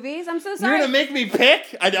different movies. I'm so sorry. You're going to make me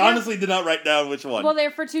pick? I honestly did not write down which one. Well,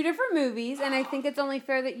 they're for 2 different movies, and I think it's only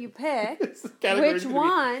fair that you pick which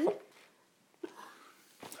one.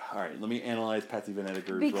 All right, let me analyze Patsy Van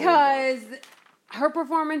Edinger's because her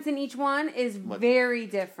performance in each one is very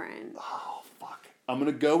different. Oh, fuck. I'm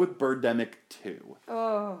going to go with Birdemic 2.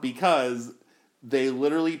 Oh. Because they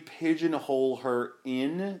literally pigeonhole her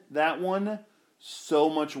in that one so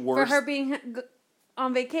much worse. For her being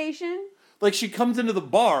on vacation? Like, she comes into the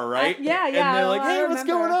bar, right? Yeah. And they're like, hey, what's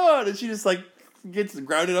going on? And she just, like, gets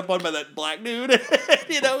grounded up on by that black dude.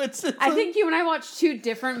 It's I think you and I watched 2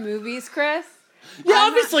 different movies, Chris. Yeah,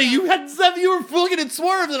 obviously, you were looking at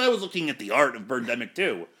Swerve, and I was looking at the art of Birdemic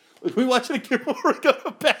 2. We watched it again before we go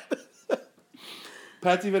to bed.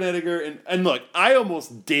 Patsy Van Edgar, and look, I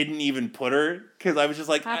almost didn't even put her because I was just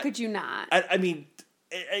like, how could you not? I mean,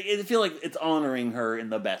 I feel like it's honoring her in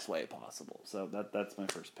the best way possible. So that's my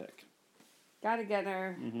first pick. Gotta get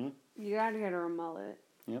her. Mm-hmm. You gotta get her a mullet.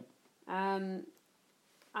 Yep. I'm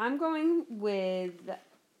going with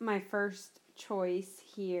my first choice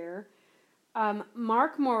here.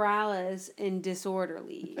 Mark Morales in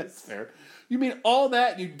Disorderlies. That's fair. You mean all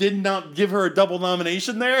that? You did not give her a double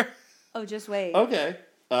nomination there? Oh, just wait. Okay.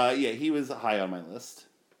 Yeah, he was high on my list.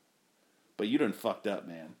 But you done fucked up,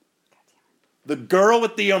 man. The Girl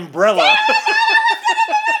with the Umbrella.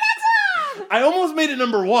 I almost made it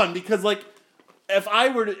number 1 because, like, if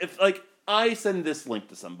I send this link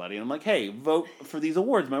to somebody and I'm like, hey, vote for these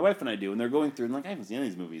awards, my wife and I do, and they're going through and like, I haven't seen any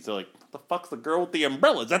of these movies. They're like, what the fuck's The Girl with the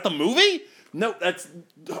Umbrella? Is that the movie? No, that's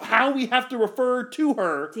how we have to refer to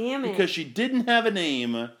her. Damn it. Because she didn't have a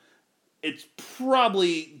name. It's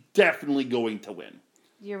probably definitely going to win.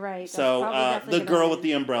 You're right. So, The Girl with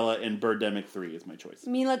the Umbrella and Birdemic 3 is my choice.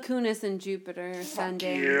 Mila Kunis and Jupiter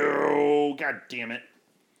Ascending. Fuck you. God damn it.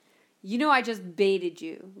 You know I just baited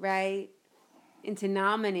you, right? Into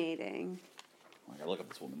nominating. I gotta look up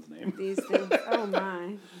this woman's name. These things. Oh,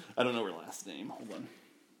 my. I don't know her last name. Hold on.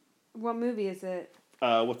 What movie is it?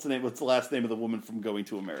 What's the name? What's the last name of the woman from Going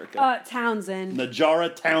to America? Townsend.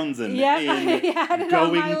 Najara Townsend. Yep, in I had it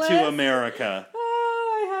Going on my to list. America.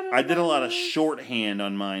 Oh, I had it. I did a lot of shorthand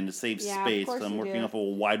on mine to save Yeah, space. of course I'm you working do. off a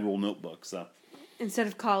wide rule notebook. So Instead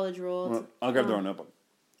of college rules. I'll grab the wrong notebook.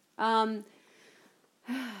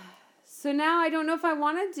 So now I don't know if I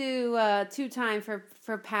want to do 2 time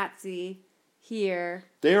for Patsy here.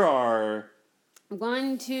 There are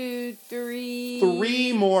 1, 2, 3.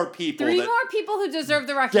 3 more people. 3 more people who deserve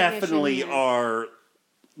the recognition. Definitely here. are.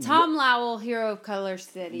 Tom Lowell, Hero of Color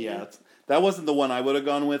City. Yeah, that wasn't the one I would have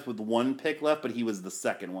gone with 1 pick left, but he was the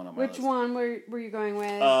second one on my list. Which one were you going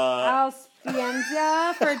with? Al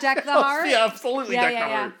Spienza for Deck the Heart? Yeah, absolutely. Deck the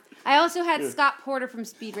Heart. I also had Scott Porter from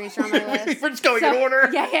Speed Racer on my list. We're just going in order.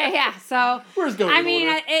 Yeah. So we're just going in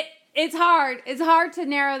order. It's hard. It's hard to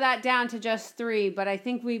narrow that down to just 3, but I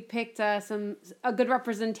think we picked a good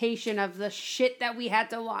representation of the shit that we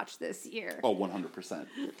had to watch this year. Oh, 100%.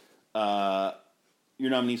 Your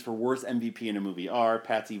nominees for Worst MVP in a Movie are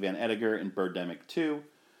Patsy Van Edgar in Birdemic 2,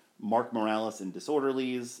 Mark Morales in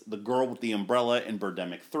Disorderlies, The Girl with the Umbrella in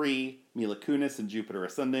Birdemic 3, Mila Kunis in Jupiter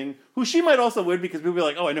Ascending, who she might also win because people will be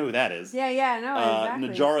like, oh, I know who that is. Yeah, no, exactly.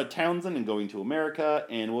 Najara Townsend in Going to America,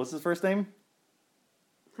 and what was his first name?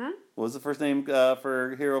 Huh? What was the first name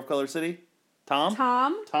for Hero of Color City? Tom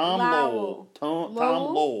Lowell. Tom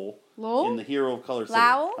Lowell in the Hero of Color City.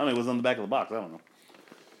 Lowell? I don't know, it was on the back of the box. I don't know.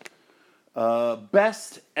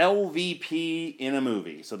 Best LVP in a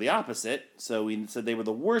movie. So the opposite. So we said they were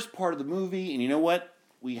the worst part of the movie, and you know what?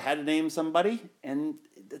 We had to name somebody, and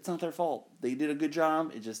it's not their fault. They did a good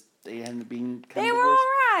job. It just, they ended up being kind of the worst.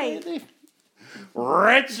 They were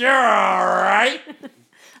alright. Rich, you're alright.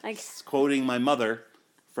 Like, quoting my mother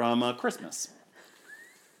from Christmas.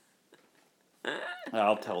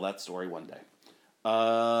 I'll tell that story one day.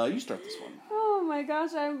 You start this one. oh my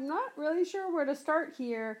gosh, I'm not really sure where to start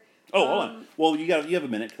here. Oh, hold on. Well, you have a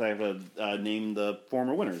minute because I have to name the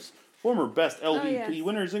former winners. Former Best LVP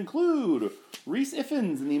winners include Reese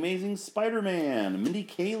Ifans in The Amazing Spider-Man, Mindy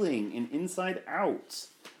Kaling in Inside Out,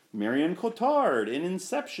 Marion Cotillard in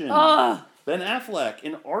Inception, Ben Affleck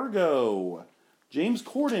in Argo, James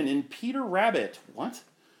Corden in Peter Rabbit. What?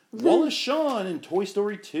 Wallace Shawn in Toy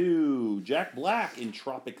Story 2, Jack Black in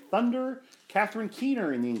Tropic Thunder, Catherine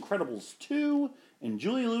Keener in The Incredibles 2, and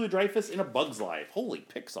Julia Louis-Dreyfus in A Bug's Life. Holy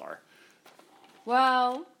Pixar.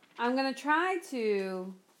 Well, I'm going to try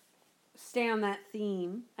to stay on that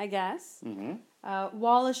theme, I guess. Mm-hmm.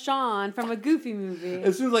 Wallace Shawn from a Goofy movie.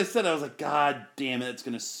 As soon as I said it, I was like, God damn it, it's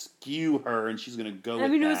going to skew her, and she's going to go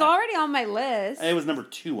with it was already on my list. It was number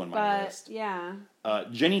 2 on my list. Yeah.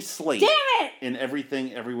 Jenny Slate. Damn it! In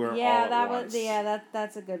Everything, Everywhere, All at Once.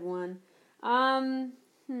 That's a good one.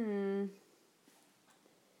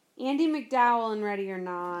 Andy McDowell in Ready or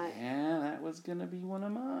Not. Yeah, that was going to be one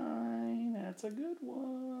of mine. That's a good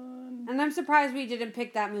one. And I'm surprised we didn't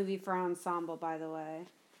pick that movie for Ensemble, by the way.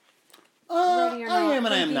 Ready or Not. I am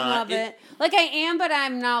and I am not. Like, I am, but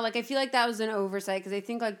I'm not. Like, I feel like that was an oversight, because I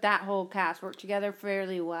think, like, that whole cast worked together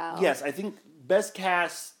fairly well. Yes, I think Best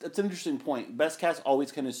Cast, that's an interesting point. Best Cast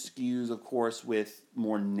always kind of skews, of course, with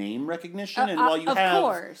more name recognition. And while you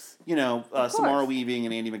have, Samara Weaving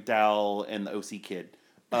and Andy McDowell and the OC kid.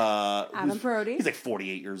 Adam Brody. He's like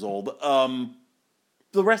 48 years old.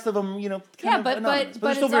 The rest of them, but it's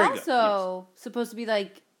very also good. supposed to be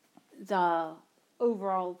like the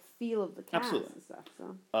overall feel of the cast Absolutely. and stuff.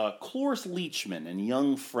 So. Cloris Leachman and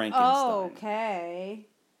Young Frankenstein. Oh, okay.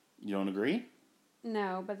 You don't agree?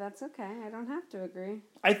 No, but that's okay. I don't have to agree.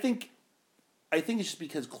 I think it's just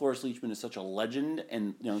because Cloris Leachman is such a legend,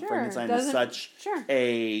 and Young Frankenstein is such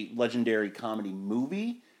a legendary comedy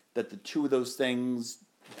movie that the two of those things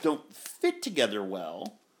don't fit together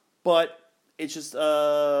well. But it's just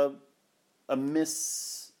a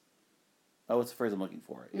miss. Oh, what's the phrase I'm looking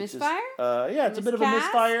for? Misfire? Yeah, it's a bit of a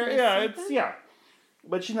misfire. Yeah.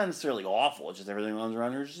 But she's not necessarily awful. It's just everything runs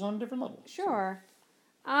around her just on a different level. Sure.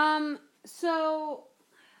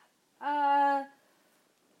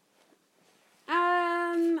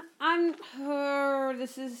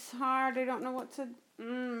 This is hard. I don't know what to.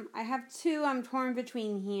 I have two. I'm torn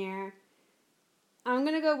between here. I'm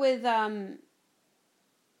gonna go with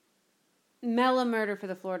Mela Murder for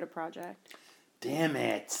the Florida Project. Damn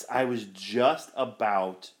it! I was just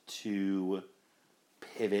about to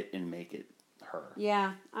pivot and make it her.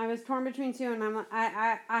 Yeah, I was torn between two, and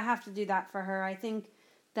I have to do that for her. I think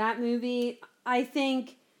that movie. I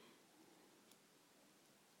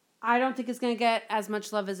don't think it's going to get as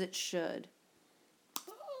much love as it should.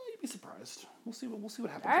 You'd be surprised. We'll see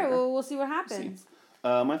what happens. All right, well, we'll see what happens.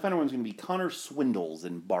 My final one's going to be Connor Swindells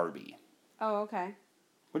in Barbie. Oh, okay.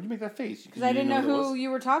 Why'd you make that face? Because I didn't know who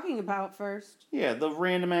you were talking about first. Yeah, the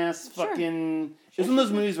random ass fucking. It's one of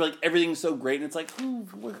those movies where like everything's so great, and it's like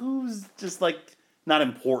who's just like not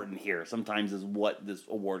important here. Sometimes is what this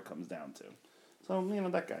award comes down to. So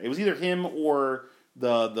that guy. It was either him or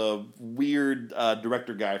the weird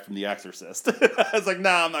director guy from The Exorcist. I was like,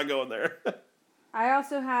 nah, I'm not going there. I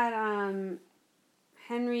also had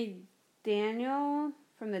Henry Daniel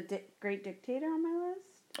from The Great Dictator on my list.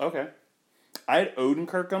 Okay. I had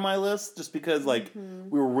Odenkirk on my list just because we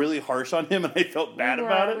were really harsh on him and I felt bad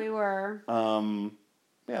about it. We were.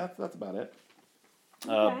 Yeah, that's about it.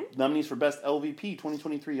 Okay. Nominees for Best LVP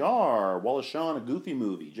 2023 are Wallace Shawn, A Goofy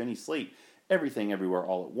Movie, Jenny Slate, Everything Everywhere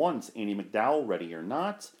All at Once, Andie MacDowell, Ready or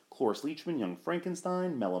Not, Cloris Leachman, Young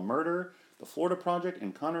Frankenstein, Mela Murder, The Florida Project,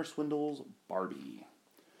 and Connor Swindells' Barbie.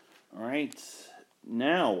 All right.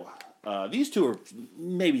 Now, these two are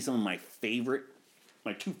maybe some of my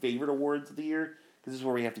two favorite awards of the year, because this is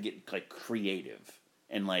where we have to get creative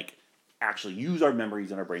and actually use our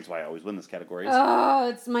memories and our brains. Why I always win this category. Oh,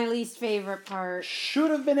 it's my least favorite part.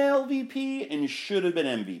 Should have been LVP and should have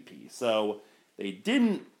been MVP. So they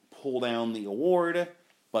didn't pull down the award,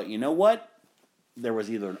 but you know what? There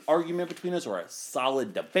was either an argument between us or a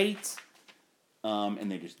solid debate,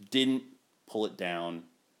 and they just didn't pull it down.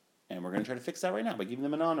 And we're going to try to fix that right now by giving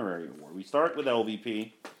them an honorary award. We start with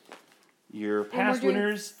LVP. Your past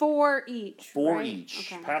winners... 4 each. 4 right?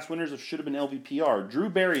 each. Okay. Past winners of Should Have Been LVP are Drew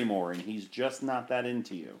Barrymore, and He's Just Not That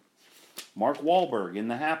Into You. Mark Wahlberg in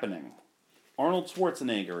The Happening. Arnold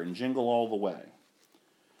Schwarzenegger in Jingle All the Way.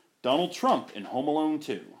 Donald Trump in Home Alone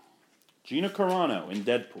 2. Gina Carano in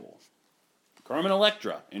Deadpool. Carmen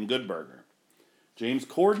Electra in Good Burger. James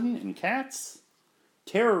Corden in Cats.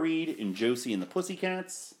 Tara Reid in Josie and the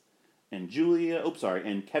Pussycats. And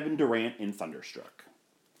Kevin Durant in Thunderstruck.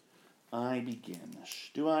 I begin.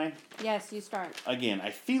 Do I? Yes, you start. Again, I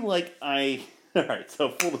feel like Alright, so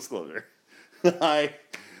full disclosure.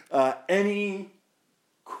 Any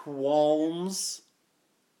qualms,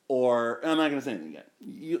 or... I'm not going to say anything yet.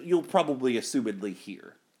 You'll probably assumedly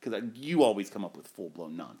hear, because you always come up with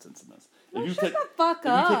full-blown nonsense in this. Shut the fuck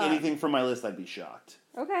up. If you take anything from my list, I'd be shocked.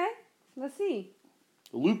 Okay, let's see.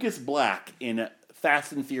 Lucas Black in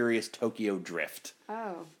Fast and Furious Tokyo Drift.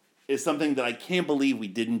 Oh. Is something that I can't believe we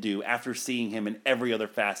didn't do after seeing him in every other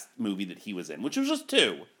Fast movie that he was in, which was just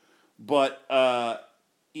 2. But,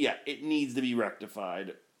 it needs to be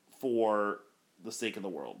rectified for the sake of the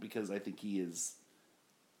world, because I think he is,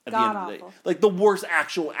 at the end of the day, the worst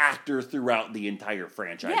actual actor throughout the entire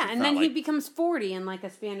franchise. Yeah, and then he becomes 40 in a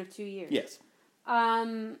span of 2 years. Yes.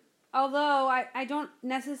 Although I don't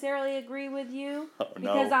necessarily agree with you,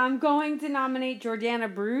 because no. I'm going to nominate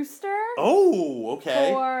Jordana Brewster. Oh,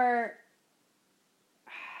 okay. For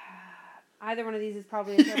either one of these is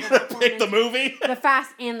probably a terrible performance. Pick the movie? The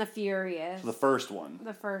Fast and the Furious. The first one.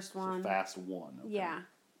 The first one. The Fast one. Okay. Yeah.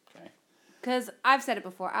 Okay. Because I've said it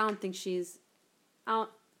before. I don't think she's... I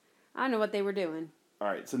don't know what they were doing. All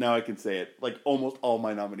right, so now I can say it. Almost all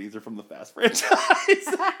my nominees are from the Fast franchise.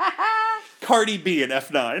 Cardi B in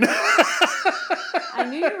F9. I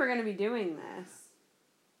knew you were going to be doing this.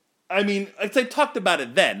 I mean, I talked about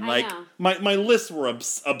it then. I know. My lists were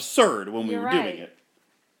absurd when we were doing it.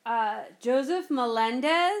 Joseph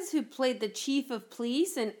Melendez, who played the chief of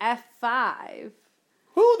police in F5.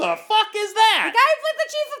 Who the fuck is that? The guy who played the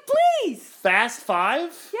chief of police. Fast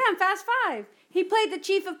 5? Yeah, in Fast 5. He played the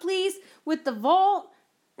chief of police with the Vault,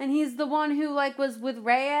 and he's the one who, like, was with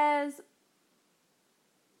Reyes.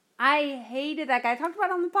 I hated that guy. I talked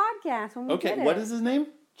about it on the podcast when we did it. Okay, what is his name?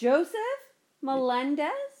 Joseph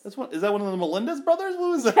Melendez? Is that one of the Melendez brothers?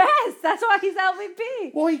 What was that? Yes, that's why he's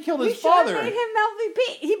LVP. Well, he killed his father. We should have made him LVP.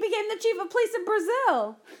 He became the chief of police in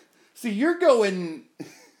Brazil. See, you're going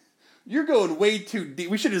way too deep.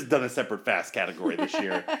 We should have just done a separate fast category this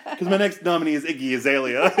year. Because my next nominee is Iggy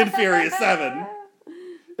Azalea in Furious 7.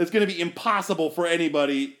 It's going to be impossible for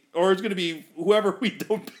anybody, or it's going to be whoever we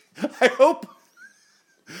don't... I hope...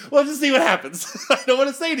 Let's just see what happens. I don't want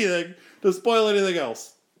to say anything to spoil anything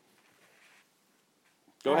else.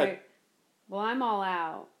 Go ahead. Right. Well, I'm all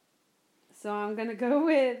out. So I'm going to go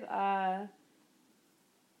with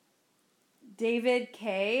David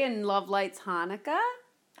Kaye in Love Lights Hanukkah.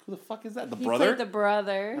 Who the fuck is that? The He brother? played the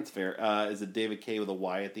brother. That's fair. Is it David Kaye with a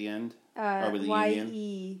Y at the end? Or with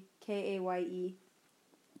Y-E. Kaye.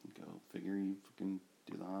 Go figure you fucking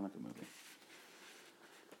do the Hanukkah movie.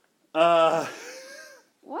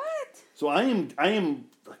 What? So I am.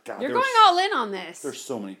 God, You're going all in on this. There's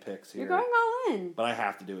so many picks here. You're going all in. But I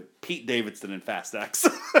have to do it. Pete Davidson in Fast X.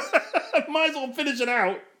 Might as well finish it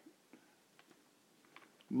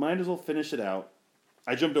out.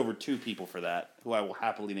 I jumped over 2 people for that, who I will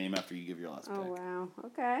happily name after you give your last pick. Oh, wow.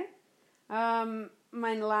 Okay.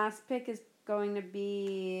 My last pick is going to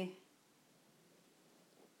be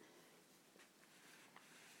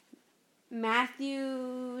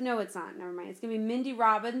Matthew... No, it's not. Never mind. It's going to be Mindy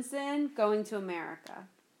Robinson, Going to America.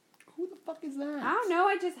 Who the fuck is that? I don't know.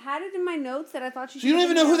 I just had it in my notes that I thought she should... So you don't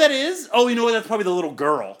even know who that is? Oh, you know what? That's probably the little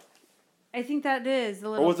girl. I think that is the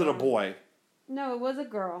little Or was it girl. a boy? No, it was a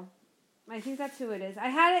girl. I think that's who it is. I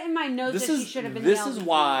had it in my notes that she should have been This is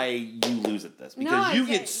why you lose at this. Because you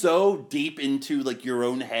get so deep into, like, your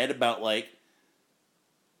own head about, like,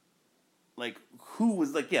 who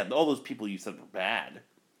was, like, yeah, all those people you said were bad.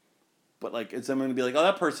 But, like, it's someone to be like, oh,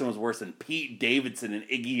 that person was worse than Pete Davidson and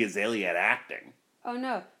Iggy Azalea at acting. Oh,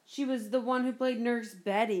 no. She was the one who played Nurse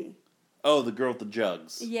Betty. Oh, the girl with the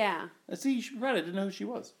jugs. Yeah. See, you should be right. I didn't know who she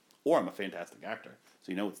was. Or I'm a fantastic actor.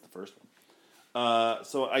 So you know it's the first one.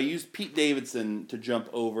 So I used Pete Davidson to jump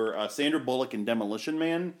over Sandra Bullock in Demolition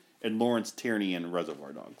Man and Lawrence Tierney in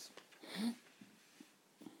Reservoir Dogs.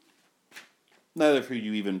 Neither of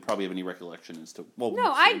you even probably have any recollection as to... Well,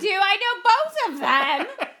 no, I do. I know both of them.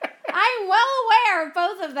 I'm well aware of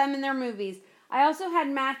both of them in their movies. I also had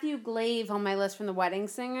Matthew Glave on my list from The Wedding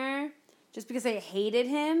Singer, just because I hated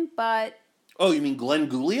him, but... Oh, you mean Glenn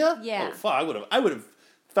Guglia? Yeah. Oh, fuck. I would have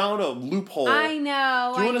found a loophole. I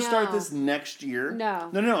know. Do you want to start this next year? No.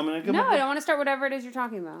 No, I'm going to come No, up I don't want to start whatever it is you're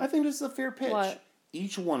talking about. I think this is a fair pitch. What?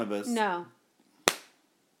 Each one of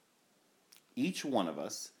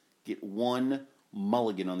us get one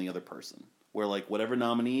mulligan on the other person. Where, like, whatever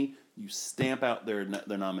nominee, you stamp out their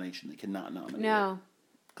nomination. They cannot nominate. No.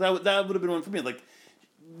 Because that would have been one for me. Like,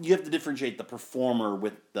 you have to differentiate the performer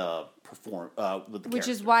with the with the Which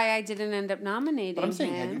character. is why I didn't end up nominating But I'm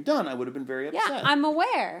saying, him. had you done, I would have been very upset. Yeah, I'm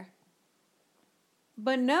aware.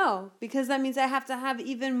 But no, because that means I have to have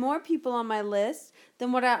even more people on my list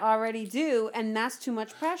than what I already do, and that's too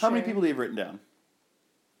much pressure. How many people do you have written down?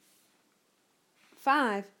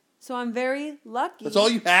 5. So I'm very lucky. That's all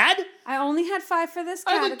you had? I only had 5 for this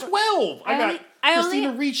I category. had 12. I got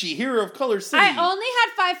Christina Ricci, Hero of Color City. I only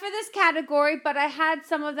had 5 for this category, but I had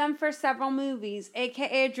some of them for several movies,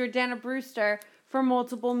 a.k.a. Jordana Brewster for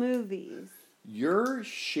multiple movies. Your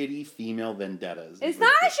shitty female vendettas. It's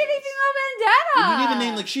not a shitty female vendetta. You didn't even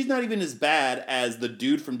name, like, she's not even as bad as the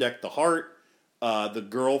dude from Deck the Heart, the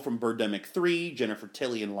girl from Birdemic 3, Jennifer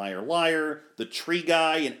Tilly in Liar Liar, the tree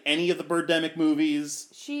guy in any of the Birdemic movies.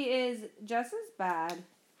 She is just as bad.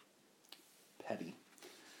 Petty.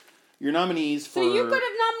 Your nominees for... So you could have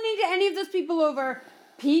nominated any of those people over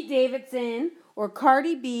Pete Davidson or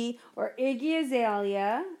Cardi B or Iggy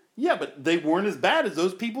Azalea. Yeah, but they weren't as bad as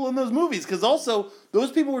those people in those movies. Because also,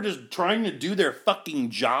 those people were just trying to do their fucking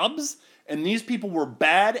jobs. And these people were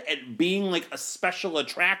bad at being like a special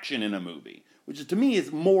attraction in a movie. Which to me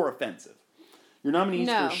is more offensive. Your nominees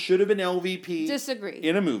for should have been LVP Disagree.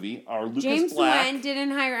 in a movie are Lucas James Black. Wen didn't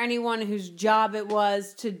hire anyone whose job it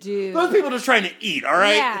was to do. Those people are just trying to eat, all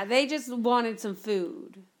right? Yeah, they just wanted some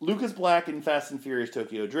food. Lucas Black in Fast and Furious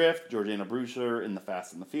Tokyo Drift, Jordana Brewster in The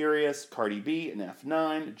Fast and the Furious, Cardi B in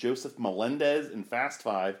F9, Joseph Melendez in Fast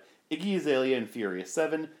 5, Iggy Azalea in Furious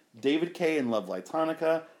 7, David Kaye in Love Lights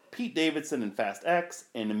Hanukkah, Pete Davidson in Fast X,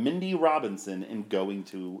 and Mindy Robinson in Going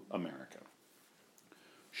to America.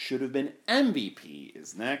 Should have been MVP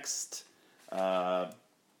is next.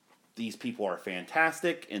 These people are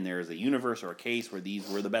fantastic, and there is a universe or a case where these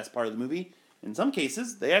were the best part of the movie. In some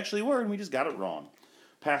cases, they actually were, and we just got it wrong.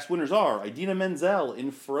 Past winners are Idina Menzel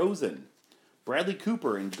in Frozen, Bradley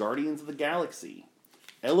Cooper in Guardians of the Galaxy,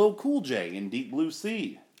 LL Cool J in Deep Blue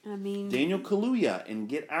Sea, Daniel Kaluuya in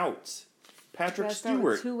Get Out, Patrick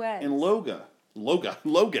Stewart in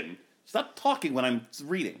Logan. Stop talking when I'm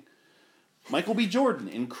reading. Michael B. Jordan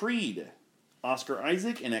in Creed, Oscar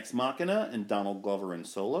Isaac in Ex Machina, and Donald Glover in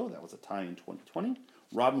Solo. That was a tie in 2020.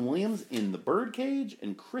 Robin Williams in The Birdcage,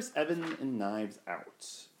 and Chris Evans in Knives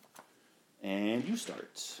Out. And you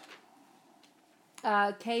start.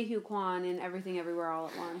 Ke-Huy Quan in Everything Everywhere All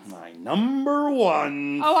at Once. My number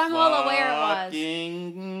one. Oh, I'm well aware it was.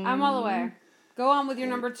 I'm well aware. Go on with your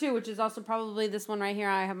number 2, which is also probably this one right here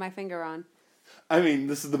I have my finger on. I mean,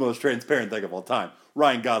 this is the most transparent thing of all time.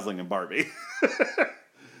 Ryan Gosling and Barbie.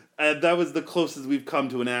 And that was the closest we've come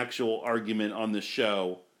to an actual argument on this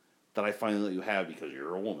show that I finally let you have because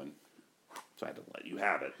you're a woman. So I had to let you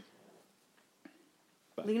have it.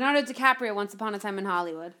 But Leonardo DiCaprio, Once Upon a Time in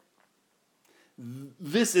Hollywood.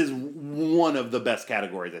 This is one of the best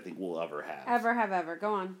categories I think we'll ever have. Ever.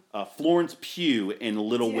 Go on. Florence Pugh in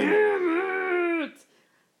Little Women.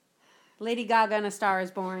 Lady Gaga in A Star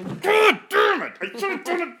Is Born. God damn it! I should have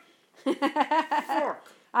done it! Fuck.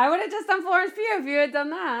 I would have just done Florence Pugh if you had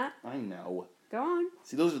done that. I know. Go on.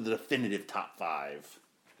 See, those are the definitive top 5.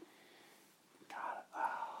 God.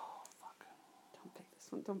 Oh, fuck.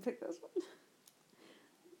 Don't pick this one.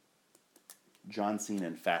 John Cena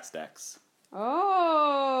in Fast X.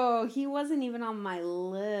 Oh, he wasn't even on my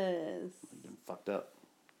list. You've been fucked up.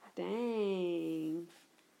 Dang.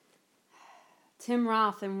 Tim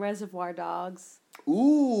Roth in Reservoir Dogs.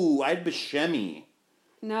 Ooh, I had Buscemi.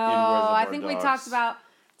 No, I think we talked about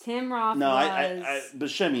Tim Roth. No,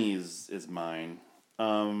 Buscemi is mine.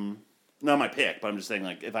 Not my pick, but I'm just saying,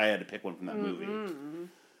 like, if I had to pick one from that movie.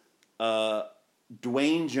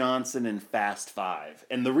 Dwayne Johnson in Fast 5.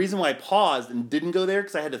 And the reason why I paused and didn't go there,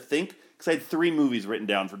 because I had to think, because I had 3 movies written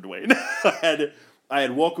down for Dwayne. I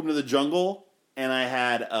had Welcome to the Jungle, and I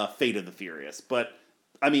had Fate of the Furious. But,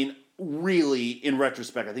 I mean, really, in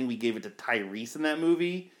retrospect, I think we gave it to Tyrese in that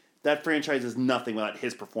movie. That franchise is nothing without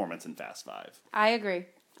his performance in Fast 5. I agree.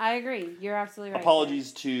 You're absolutely right.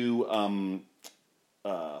 Apologies to,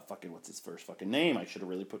 what's his first fucking name? I should have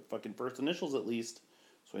really put fucking first initials at least,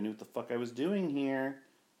 so I knew what the fuck I was doing here.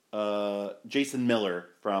 Jason Miller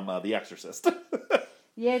from The Exorcist.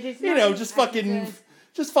 Yeah, Jason Miller.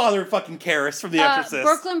 Just Father fucking Karras from The Exorcist.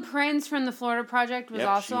 Brooklyn Prince from The Florida Project was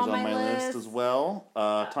also on my list as well.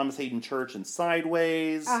 Thomas Hayden Church in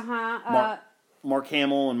Sideways. Mark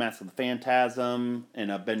Hamill in Mask of the Phantasm,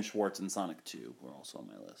 and Ben Schwartz in Sonic 2 were also on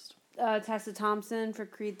my list. Tessa Thompson for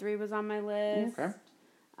Creed 3 was on my list. Okay.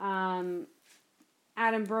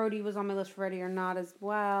 Adam Brody was on my list for Ready or Not as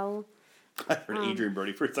well. I heard Adrian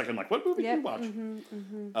Brody for a second. I'm like, what movie did you watch?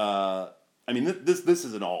 I mean, this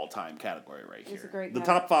is an all-time category right here. It's a great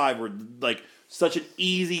category. Top 5 were, like, such an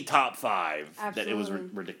easy top 5 that it was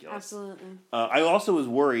ridiculous. Absolutely. I also was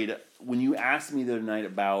worried when you asked me the other night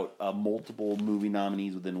about multiple movie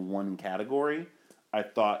nominees within one category. I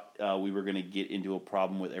thought we were going to get into a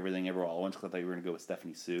problem with Everything Everywhere All at Once because I thought you were going to go with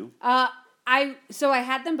Stephanie Sue. So I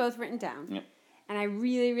had them both written down. Yep. And I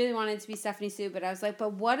really, really wanted it to be Stephanie Sue, but I was like,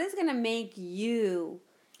 but what is going to make you... You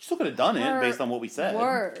still could have done it based on what we said.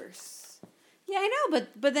 Worse. Yeah, I know,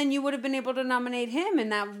 but then you would have been able to nominate him,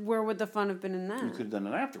 and where would the fun have been in that? You could have done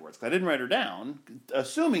it afterwards. I didn't write her down,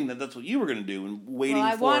 assuming that that's what you were going to do, and waiting for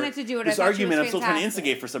I wanted to do it. This argument I'm still trying to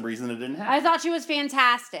instigate for some reason that didn't happen. I thought she was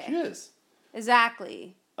fantastic. She is.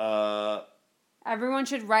 Exactly. Everyone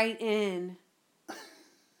should write in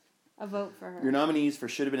a vote for her. Your nominees for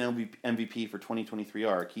Should Have Been MVP for 2023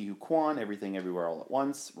 are Ke-Huy Quan, Everything Everywhere All at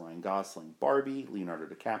Once, Ryan Gosling, Barbie, Leonardo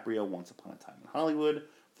DiCaprio, Once Upon a Time in Hollywood,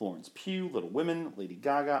 Florence Pugh, Little Women, Lady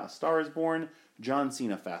Gaga, A Star Is Born, John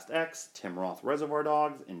Cena, Fast X, Tim Roth, Reservoir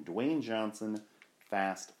Dogs, and Dwayne Johnson,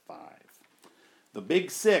 Fast 5. The Big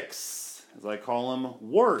 6, as I call them,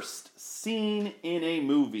 worst scene in a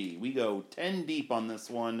movie. We go 10 deep on this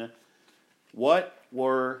one. What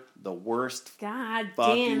were the worst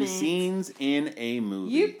fucking scenes in a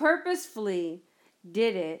movie? You purposefully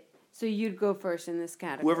did it so you'd go first in this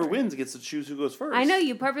category. Whoever wins gets to choose who goes first. I know,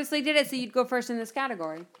 you purposely did it so you'd go first in this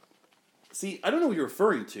category. See, I don't know what you're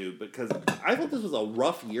referring to, because I thought this was a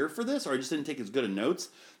rough year for this, or I just didn't take as good of notes.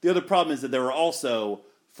 The other problem is that there were also,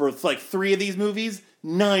 for like 3 of these movies,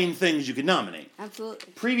 9 things you could nominate.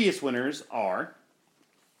 Absolutely. Previous winners are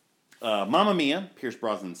Mamma Mia, Pierce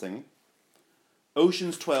Brosnan singing.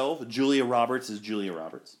 Ocean's 12, Julia Roberts is Julia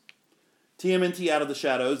Roberts. TMNT Out of the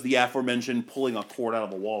Shadows, the aforementioned pulling a cord out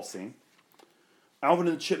of a wall scene. Alvin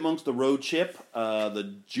and the Chipmunks, The Road Chip,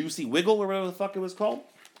 The Juicy Wiggle, or whatever the fuck it was called.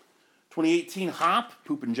 2018, Hop,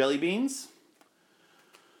 Poop and Jelly Beans.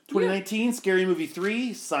 2019, Scary Movie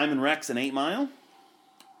 3, Simon Rex and 8 Mile.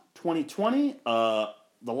 2020, the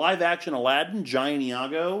live-action Aladdin, Giant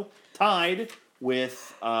Iago, tied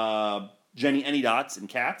with Jenny Anydots and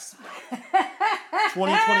Cats.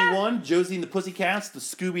 2021, Josie and the Pussycats, the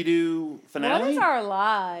Scooby-Doo finale. What is our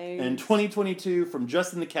lives? And 2022, from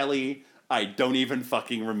Justin to Kelly, I don't even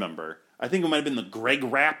fucking remember. I think it might have been the Greg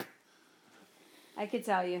rap. I could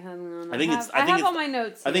tell you. Hang on. I have all my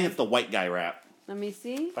notes here. I think it's the white guy rap. Let me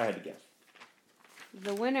see. If I had to guess.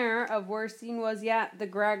 The winner of worst scene was, the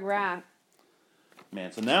Greg rap.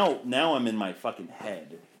 Man, so now I'm in my fucking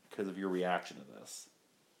head because of your reaction to this.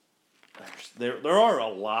 There are a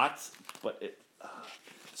lot, but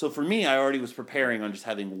so for me, I already was preparing on just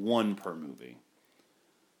having one per movie.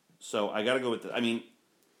 So I got to go with I mean,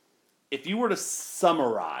 if you were to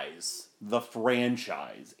summarize the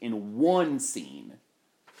franchise in one scene,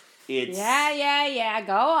 it's... Yeah.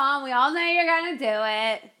 Go on. We all know you're going to do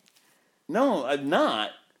it. No, I'm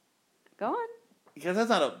not. Go on. Because that's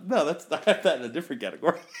not a... No, that's I have that in a different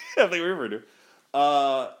category. I think we ever do.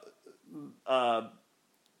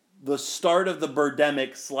 The start of the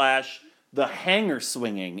Birdemic / the hanger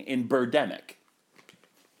swinging in Birdemic.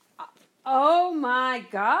 Oh my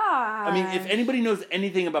god. I mean, if anybody knows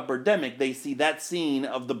anything about Birdemic, they see that scene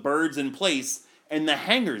of the birds in place and the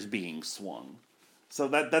hangers being swung. So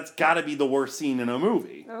that's got to be the worst scene in a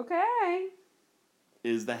movie. Okay.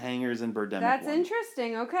 Is the hangers in Birdemic That's 1.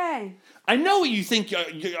 interesting. Okay. I know what you think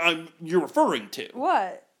you're referring to.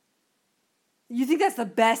 What? You think that's the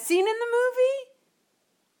best scene in the movie?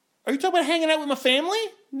 Are you talking about hanging out with my family?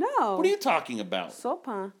 No. What are you talking about?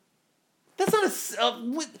 Sopa. That's not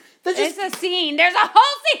that's just... It's a scene. There's a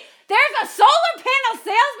whole scene. There's a solar panel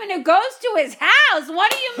salesman who goes to his house. What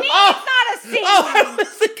do you mean it's not a scene? I was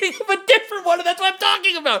thinking of a different one, and that's what I'm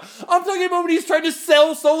talking about. I'm talking about when he's trying to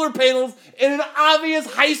sell solar panels in an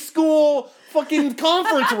obvious high school fucking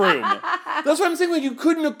conference room. That's what I'm saying. Like, you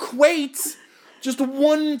couldn't equate just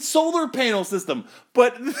one solar panel system,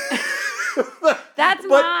 but that's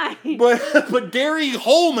mine. But Gary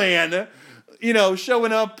Holman,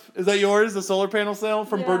 showing up. Is that yours? The solar panel sale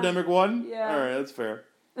from Birdemic 1? Yeah. All right, that's fair.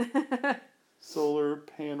 Solar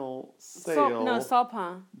panel sale.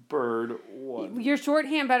 Sopa. Bird 1. Your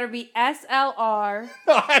shorthand better be SLR.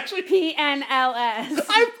 No, actually, PNLS.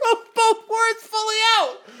 I wrote both words fully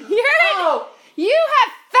out. You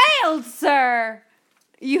have failed, sir.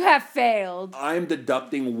 You have failed. I'm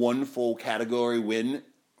deducting one full category win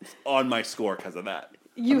on my score because of that.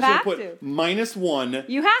 You have to. -1.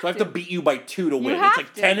 You have to. So I have to beat you by 2 to win. It's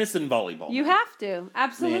like tennis and volleyball. You have to.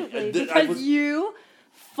 Absolutely. Man, because you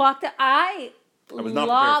fucked it. I was not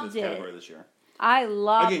prepared for this category this year. I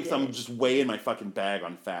loved it. Because I'm just way in my fucking bag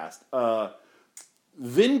on Fast.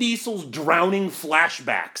 Vin Diesel's drowning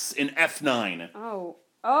flashbacks in F9.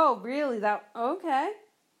 Oh, really? Okay.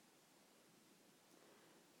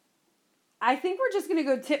 I think we're just going to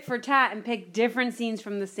go tit for tat and pick different scenes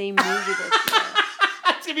from the same movie this year.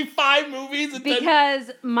 It's going to be 5 movies.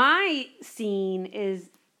 Because my scene is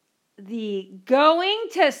the going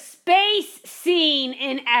to space scene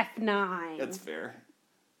in F9. That's fair.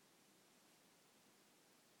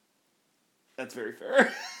 That's very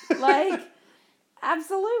fair.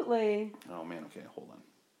 Absolutely. Oh, man. Okay, hold on.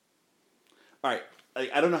 All right.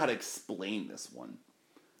 I don't know how to explain this one.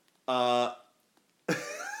 All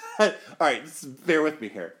right, bear with me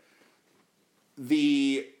here.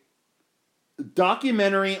 The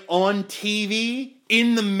documentary on TV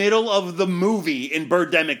in the middle of the movie in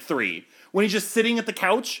Birdemic 3, when he's just sitting at the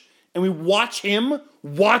couch and we watch him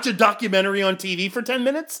watch a documentary on TV for 10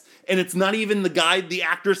 minutes, and it's not even the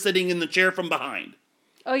actor sitting in the chair from behind.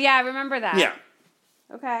 Oh, yeah, I remember that. Yeah.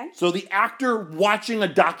 Okay. So the actor watching a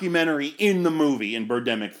documentary in the movie in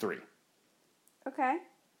Birdemic 3. Okay.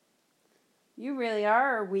 You really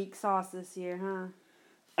are a weak sauce this year, huh?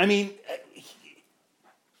 I mean,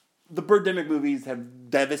 the Birdemic movies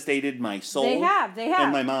have devastated my soul. They have.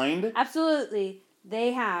 And my mind. Absolutely.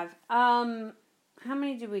 They have. How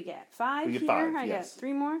many did we get? 5 we get here? 5, I yes. got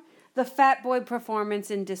 3 more. The Fat Boy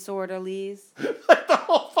performance in Disorderlies. The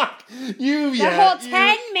whole fuck. The whole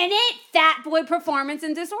 10-minute Fat Boy performance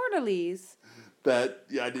in Disorderlies. I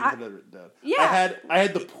didn't have that written down. Yeah. I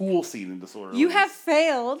had the pool scene in Disorderlies. You have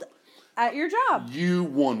failed at your job. You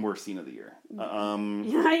won worst scene of the year. I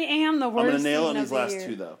am the worst. I'm gonna nail it in these scene of the last year.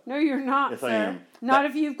 2 though. No, you're not. Yes, sir. I am. Not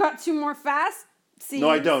if you've got 2 more fast scenes. No,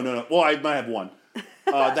 I don't. No. Well, I might have 1.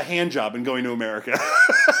 The hand job in Going to America.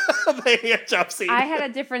 The hand job scene. I had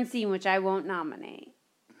a different scene which I won't nominate.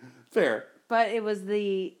 Fair. But it was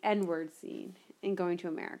the N-word scene in Going to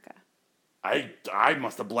America. I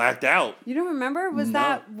must have blacked out. You don't remember? Was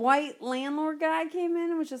that white landlord guy came in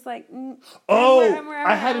and was just like...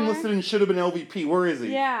 I had him listed and should have been LVP. Where is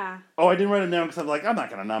he? Yeah. Oh, I didn't write him down because I was like, I'm not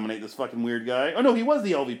going to nominate this fucking weird guy. Oh, no, he was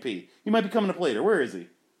the LVP. He might be coming up later. Where is he?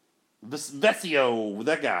 Vesio,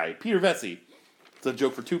 that guy. Peter Vesey. It's a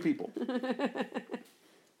joke for two people.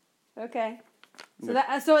 Okay. So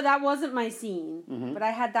that wasn't my scene, but I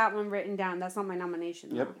had that one written down. That's not my nomination,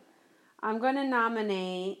 though. Yep. I'm going to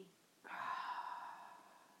nominate...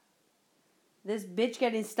 this bitch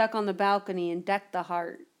getting stuck on the balcony and Deck the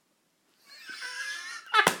Heart.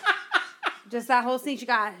 Just that whole scene. She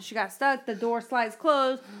got stuck. The door slides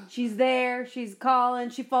closed. She's there. She's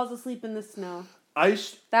calling. She falls asleep in the snow.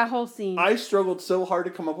 That whole scene. I struggled so hard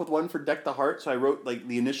to come up with one for Deck the Heart, so I wrote like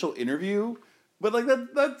the initial interview. But like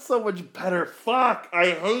that's so much better. Fuck.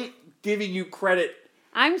 I hate giving you credit.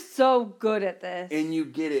 I'm so good at this. And you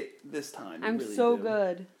get it this time. I'm really so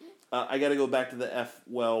good. I got to go back to the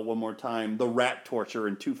one more time. The rat torture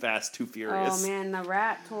in Too Fast, Too Furious. Oh, man, the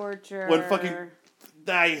rat torture.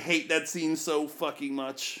 I hate that scene so fucking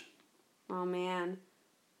much. Oh, man.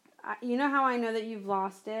 You know how I know that you've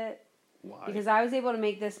lost it? Why? Because I was able to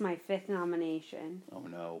make this my 5th nomination. Oh,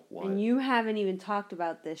 no. What? And you haven't even talked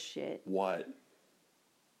about this shit. What?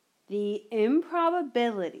 The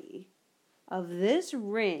improbability of this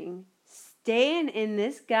ring staying in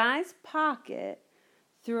this guy's pocket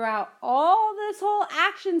throughout all this whole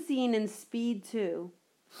action scene in Speed 2.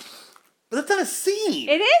 But that's not a scene.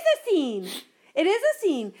 It is a scene. It is a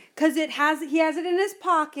scene. Because he has it in his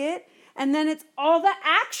pocket, and then it's all the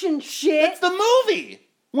action shit. That's the movie.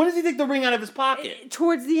 When does he take the ring out of his pocket?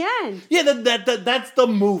 Towards the end. Yeah, that's the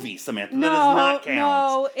movie, Samantha. No, that does not count.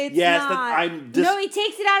 No, it's not. No, he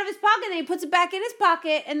takes it out of his pocket, and then he puts it back in his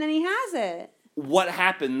pocket, and then he has it. What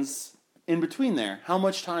happens in between there? How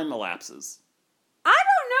much time elapses? I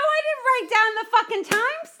don't know. I didn't write down the fucking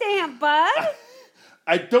timestamp, bud.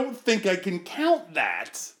 I don't think I can count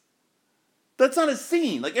that. That's not a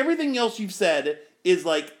scene. Like, everything else you've said is,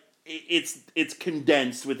 like, it's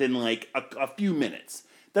condensed within, like, a few minutes.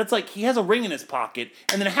 That's like, he has a ring in his pocket,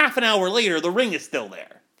 and then half an hour later, the ring is still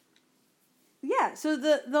there. Yeah, so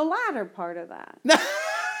the latter part of that.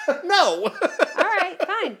 No. All right,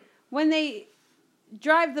 fine. When they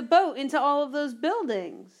drive the boat into all of those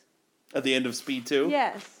buildings. At the end of Speed 2?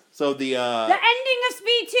 Yes. So the ending of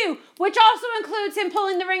Speed 2, which also includes him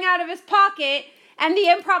pulling the ring out of his pocket and the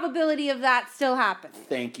improbability of that still happening.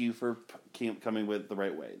 Thank you for coming with the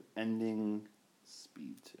right way. Ending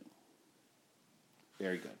Speed 2.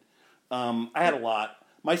 Very good. I had a lot.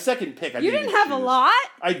 My second pick, You didn't have a lot?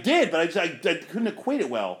 I did, but I couldn't equate it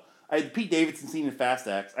well. I had the Pete Davidson scene in Fast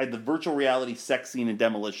X. I had the virtual reality sex scene in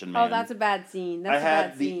Demolition Man. Oh, that's a bad scene. I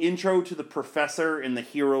had the intro to the professor in The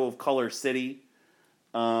Hero of Color City.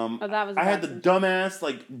 That was a bad I had the dumbass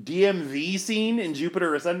like DMV scene in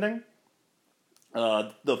Jupiter Ascending.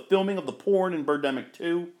 The filming of the porn in Birdemic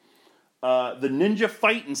 2. The ninja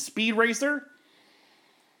fight in Speed Racer.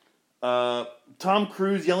 Tom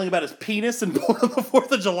Cruise yelling about his penis in Born on the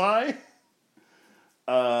 4th of July.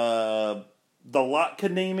 The Lotka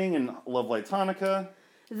naming in Love Lights Hanukkah.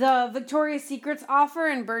 The Victoria's Secret's offer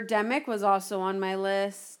in Birdemic was also on my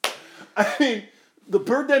list. I mean, the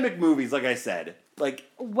Birdemic movies, like I said, like...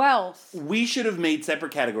 Wealth. We should have made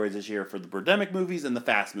separate categories this year for the Birdemic movies and the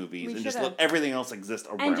Fast movies. And just let everything else exist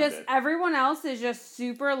around it. And just everyone else is just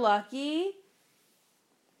super lucky,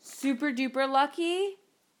 super duper lucky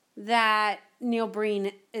that Neil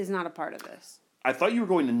Breen is not a part of this. I thought you were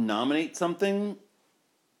going to nominate something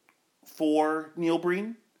for Neil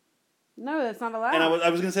Breen. No, that's not allowed. And I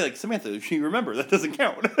was going to say, like, Samantha, if you remember, that doesn't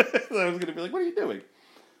count. So I was going to be like, what are you doing?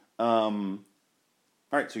 All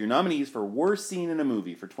right, so your nominees for worst scene in a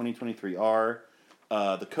movie for 2023 are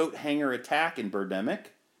the coat hanger attack in Birdemic,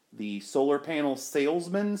 the solar panel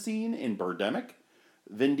salesman scene in Birdemic,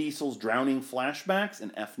 Vin Diesel's drowning flashbacks in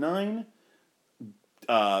F9,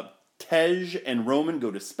 Tej and Roman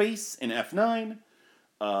go to space in F9,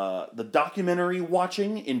 the documentary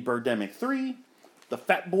watching in Birdemic 3, the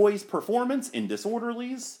Fat Boys performance in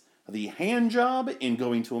Disorderlies, the hand job in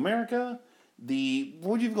Going to America, the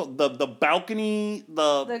balcony,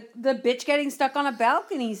 the bitch getting stuck on a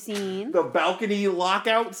balcony scene, the balcony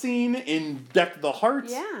lockout scene in Deck the Heart,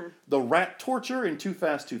 yeah, the rat torture in Too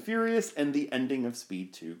Fast, Too Furious, and the ending of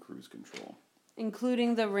Speed 2 Cruise Control,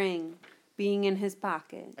 including the ring being in his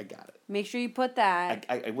pocket. I got it. Make sure you put that.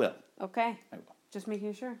 I will. Okay. I will. Just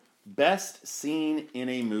making sure. Best scene in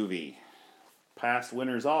a movie. Past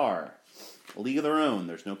winners are A League of Their Own,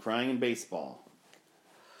 There's No Crying in Baseball,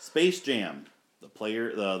 Space Jam,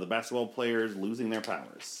 The basketball players losing their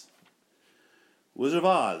powers. Wizard of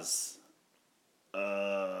Oz.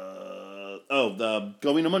 The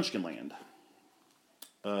going to Munchkin Land.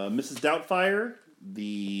 Mrs. Doubtfire,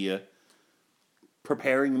 the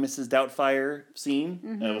preparing Mrs. Doubtfire scene.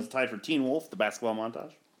 Mm-hmm. It was tied for Teen Wolf, the basketball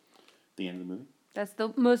montage. The end of the movie. That's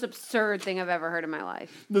the most absurd thing I've ever heard in my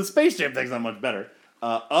life. The Space Jam thing's not much better.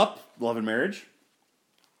 Up, Love and Marriage.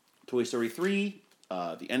 Toy Story 3,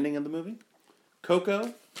 the ending of the movie.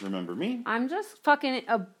 Coco, Remember Me. I'm just fucking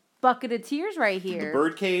a bucket of tears right here. The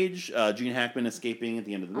Birdcage, Gene Hackman escaping at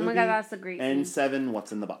the end of the movie. Oh my god, that's a great scene. And 7,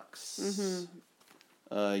 What's in the Box.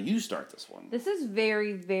 Mm-hmm. You start this one. This is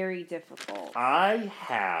very, very difficult. I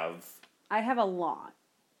have a lot.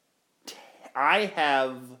 I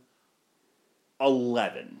have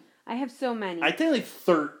 11. I have so many. I think like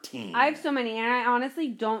 13. I have so many, and I honestly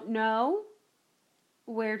don't know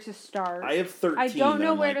where to start. I have 13. I don't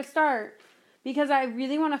know where to start. Because I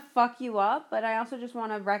really want to fuck you up, but I also just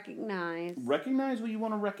want to recognize... Recognize what you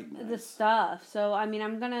want to recognize. The stuff. So, I mean,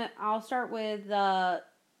 I'll start with the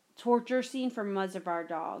torture scene from Reservoir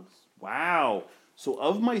Dogs. Wow. So,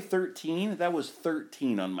 of my 13, that was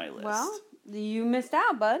 13 on my list. Well, you missed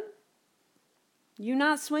out, bud. You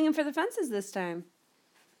not swinging for the fences this time.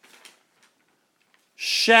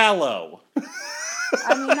 Shallow.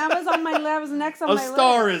 I mean, that was next on my list. A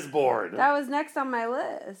Star is Born. That was next on my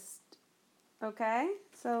list. Okay,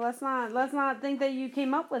 so let's not think that you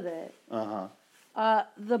came up with it.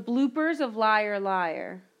 The bloopers of Liar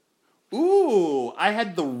Liar. Ooh, I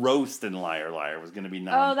had the roast in Liar Liar was going to be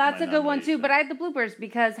Oh, that's a good one too. But I had the bloopers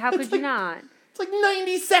because how could you not? It's like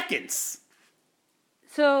 90 seconds.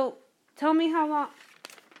 So tell me how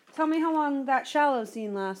long that Shallow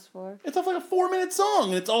scene lasts for. It's like a 4-minute song,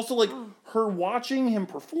 and it's also like her watching him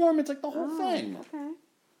perform. It's like the whole thing. Okay.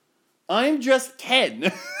 I'm just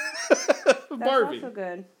 10. Barbie. That's also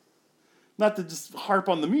good. Not to just harp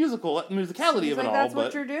on the musicality of it all, that's but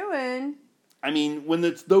what you're doing. I mean, when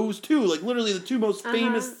it's those two, like literally the two most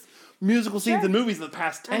famous musical scenes in movies in the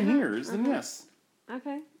past 10 years, then yes.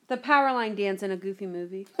 Okay. The power line dance in a Goofy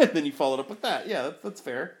movie. And then you followed up with that. Yeah, that's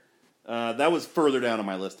fair. That was further down on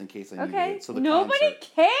my list in case I needed it. So nobody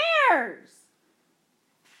cares.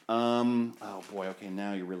 Oh boy. Okay,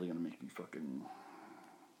 now you're really gonna make me fucking.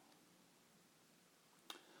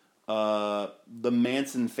 The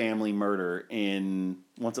Manson family murder in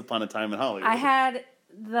Once Upon a Time in Hollywood. I had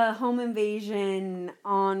the home invasion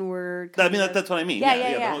onward. I mean, that's what I mean.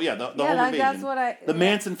 Yeah. The home invasion. That's what The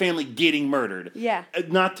Manson family getting murdered. Yeah.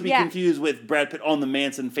 Not to be confused with Brad Pitt on the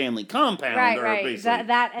Manson family compound. Right. Basically.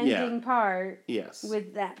 That ending part. Yes.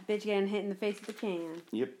 With that bitch getting hit in the face with the can.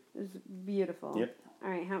 Yep. It was beautiful. Yep. All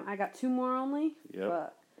right, I got 2 more only. Yep.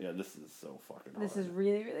 But yeah, this is so fucking hard. This is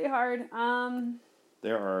really, really hard.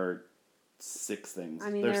 There are 6 things. I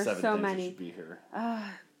mean, there's there are 7 so things many. that should be here.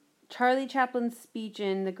 Charlie Chaplin's speech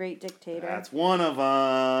in The Great Dictator. That's one of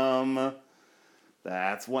them.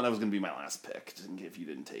 That's one. That was going to be my last pick if you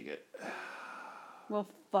didn't take it. Well,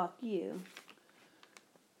 fuck you.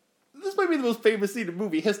 This might be the most famous scene in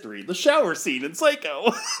movie history. The shower scene in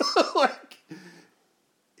Psycho. like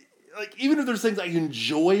even if there's things I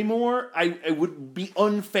enjoy more, I would be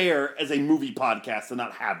unfair as a movie podcast to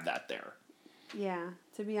not have that there. Yeah.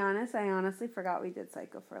 To be honest, I honestly forgot we did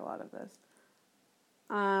Psycho for a lot of this.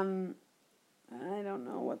 I don't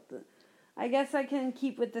know I guess I can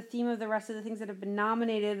keep with the theme of the rest of the things that have been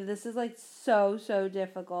nominated. This is like so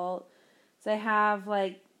difficult. So I have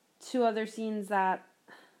like 3 other scenes that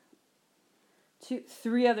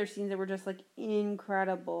were just like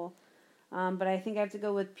incredible. But I think I have to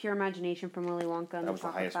go with Pure Imagination from Willy Wonka and That was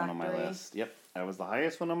the highest one on my list. Yep, that was the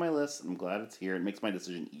highest one on my list. I'm glad it's here. It makes my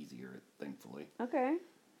decision easier, thankfully. Okay.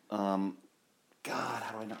 God,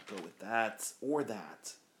 how do I not go with that or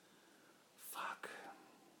that? Fuck.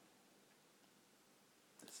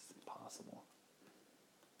 This is impossible.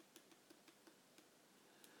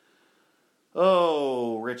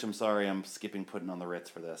 Oh, Rich, I'm sorry. I'm skipping putting on the Ritz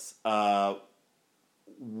for this.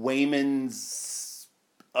 Wayman's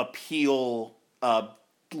appeal,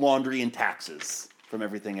 laundry and taxes from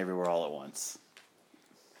Everything Everywhere All at Once.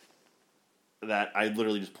 That I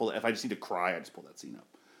literally just pull. If I just need to cry, I just pull that scene up.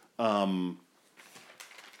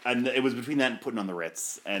 And it was between that and Putting on the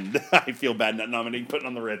Ritz, and I feel bad not nominating Putting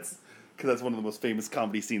on the Ritz because that's one of the most famous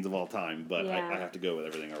comedy scenes of all time. But I have to go with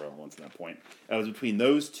Everything Everywhere All at Once at that point. I was between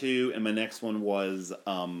those two, and my next one was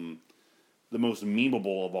the most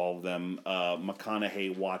memeable of all of them: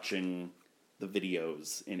 McConaughey watching the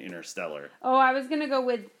videos in Interstellar. Oh, I was gonna go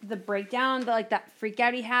with the breakdown, that freak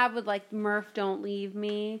out he had with Murph, Don't Leave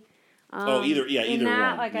Me. Either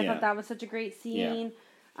that, one. I thought that was such a great scene. Yeah.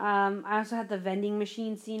 I also had the vending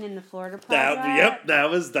machine scene in the Florida Project. That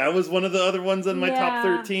was one of the other ones on my top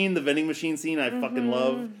 13. The vending machine scene I fucking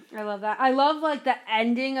love. I love that. I love like the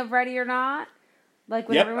ending of Ready or Not. Like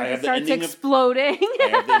when everyone just starts exploding. I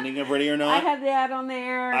have the ending of Ready or Not. I have that on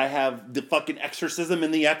there. I have the fucking exorcism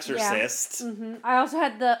in The Exorcist. Yeah. Mm-hmm. I also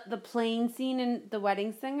had the plane scene in The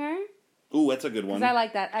Wedding Singer. Ooh, that's a good one. Because I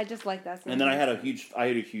like that. I just like that scene. And then I had a huge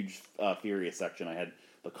Furious section. I had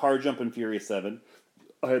the car jump in Furious 7.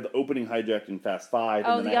 I had the opening hijack in Fast 5.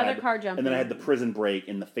 Oh, and then the other car jump. And then I had the prison break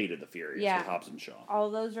in The Fate of the Furious with Hobbs and Shaw. All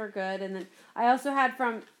those are good. And then I also had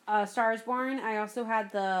from Star is Born, I also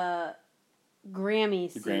had the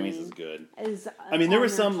Grammys. The Grammys is good. I mean, there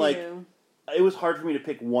was some too. It was hard for me to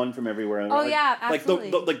pick one from everywhere. Oh yeah,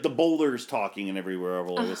 absolutely. Like the boulders talking and everywhere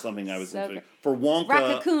overlay was something I was into. For Wonka.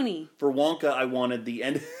 Raccacoonie. For Wonka, I wanted the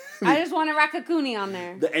end. I just wanted Raccacoonie on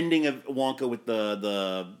there. The ending of Wonka with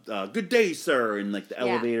the "Good day, sir" and like the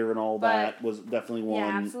elevator and all that was definitely one.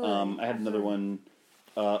 Yeah, absolutely. I had another one.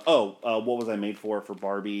 What was I made for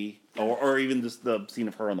Barbie, or even just the scene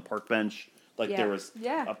of her on the park bench. Like there was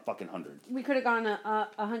a fucking 100. We could have gone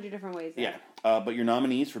 100 different ways there. Yeah. But your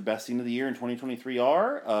nominees for Best Scene of the Year in 2023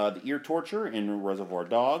 are The Ear Torture in Reservoir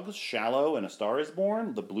Dogs, Shallow in A Star is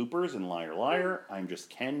Born, The Bloopers in Liar Liar, I'm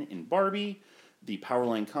Just Ken in Barbie, the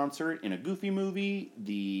Powerline Concert in A Goofy Movie,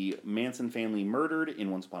 the Manson Family Murdered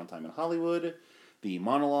in Once Upon a Time in Hollywood, the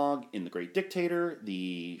Monologue in The Great Dictator,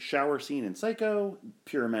 the Shower Scene in Psycho,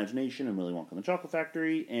 Pure Imagination in Willy Wonka and the Chocolate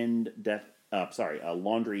Factory, and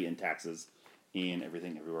Laundry and Taxes in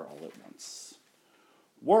Everything Everywhere All at Once.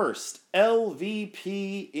 Worst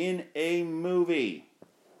LVP in a movie.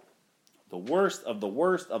 The worst of the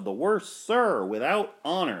worst of the worst, sir, without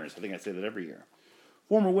honors. I think I say that every year.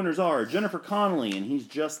 Former winners are Jennifer Connelly and He's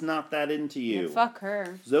Just Not That Into You. Yeah, fuck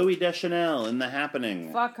her. Zooey Deschanel in The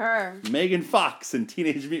Happening. Fuck her. Megan Fox in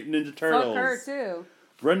Teenage Mutant Ninja Turtles. Fuck her, too.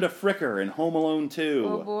 Brenda Fricker in Home Alone 2.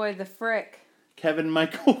 Oh boy, the frick. Kevin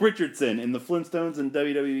Michael Richardson in The Flintstones and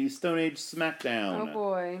WWE Stone Age SmackDown. Oh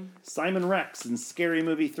boy. Simon Rex in Scary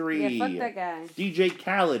Movie 3. Yeah, fuck that guy. DJ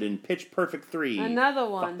Khaled in Pitch Perfect 3. Another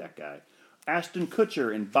one. Fuck that guy. Ashton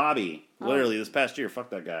Kutcher in Bobby. Literally this past year, fuck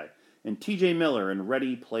that guy. And TJ Miller in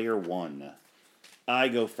Ready Player One. I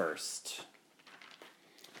go first.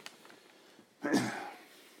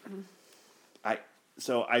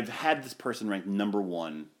 So I've had this person ranked number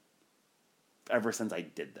 1 ever since I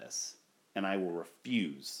did this. And I will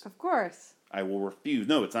refuse. Of course. I will refuse.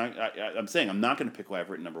 No, it's not. I'm saying I'm not going to pick who I've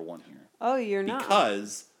written number 1 here. Oh, you're not?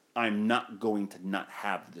 Because I'm not going to not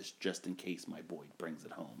have this just in case my boy brings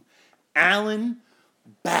it home. Alan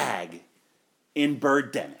Bagg in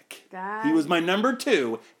Birdemic. He was my number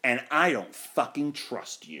 2, and I don't fucking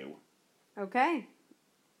trust you. Okay.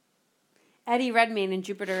 Eddie Redmayne in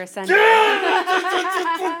Jupiter Ascending.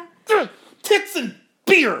 Tits and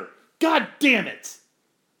beer! God damn it!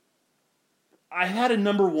 I had a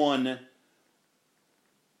number 1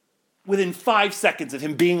 within 5 seconds of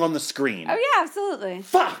him being on the screen. Oh, yeah, absolutely.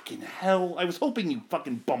 Fucking hell. I was hoping you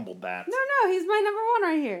fucking bumbled that. No, he's my number 1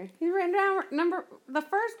 right here. He's written down the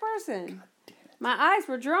first person. God damn it. My eyes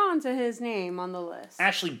were drawn to his name on the list.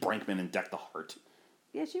 Ashley Brankman in Deck the Heart.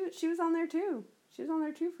 Yeah, she was on there too. She was on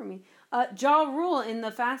there too for me. Ja Rule in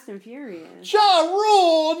The Fast and Furious. Ja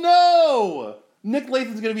Rule, no! Nick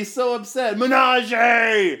Lathan's going to be so upset. Menage!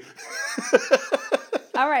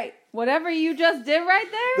 All right. Whatever you just did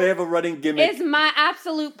right there. They have a running gimmick. It's my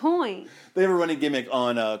absolute point. They have a running gimmick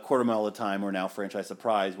on Quarter Mile at a Time or now Franchise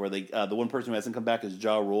Surprise where they the one person who hasn't come back is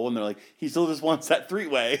Ja Rule and they're like, he still just wants that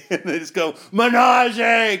 3-way. And they just go, Menage!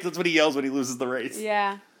 Because that's what he yells when he loses the race.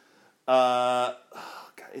 Yeah. God,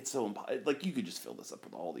 it's so impossible. Like, you could just fill this up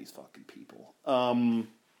with all these fucking people. Good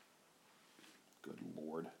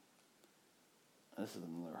Lord. This is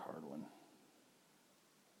another hard one.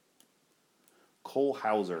 Cole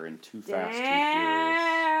Hauser in Too Fast, Too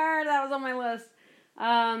Furious. That was on my list.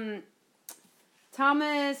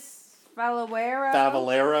 Thomas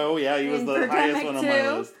Favalero, yeah, he was the highest one on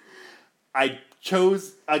my list. I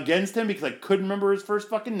chose against him because I couldn't remember his first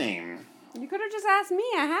fucking name. You could have just asked me.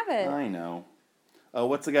 I have it. I know.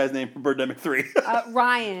 What's the guy's name from Birdemic 3?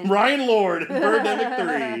 Ryan. Ryan Lord in Birdemic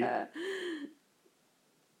 3.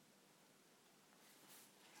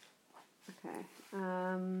 Okay.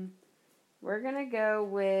 We're going to go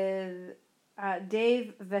with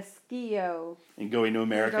Dave Vescio. In Going to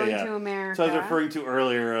America, Going to America. So I was referring to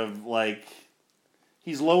earlier of, like,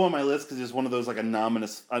 he's low on my list because he's one of those, like,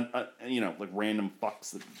 anonymous, like, random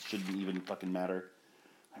fucks that shouldn't even fucking matter.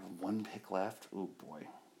 I have 1 pick left. Oh, boy.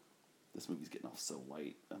 This movie's getting off so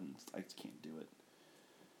light. I just can't do it.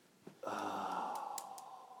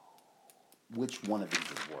 which one of these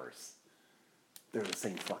is worse. They're the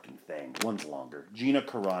same fucking thing. One's longer. Gina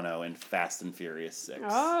Carano in Fast and Furious 6.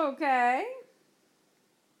 Oh, okay.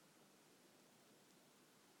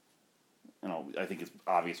 And I think it's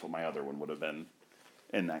obvious what my other one would have been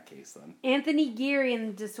in that case then. Anthony Geary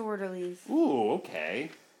in Disorderlies. Ooh, okay.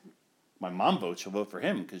 My mom votes. She'll vote for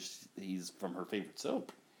him because he's from her favorite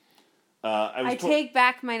soap. I take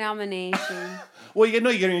back my nomination. Well, you're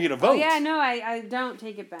going to get a vote. Oh, yeah, no, I don't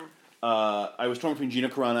take it back. I was torn between Gina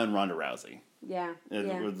Carano and Ronda Rousey. Yeah.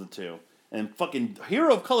 It was the two. And fucking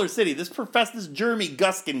hero of Color City, this Jeremy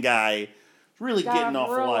Guskin guy is really getting off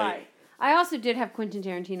the light. I also did have Quentin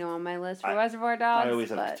Tarantino on my list for Reservoir Dogs. I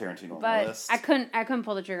always have Tarantino on my list. I couldn't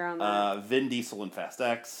pull the trigger on that. Vin Diesel in Fast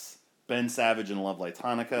X, Ben Savage in Love Lights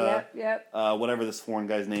Hanukkah. Yep. Whatever this foreign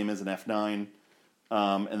guy's name is in F9.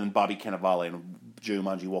 And then Bobby Cannavale in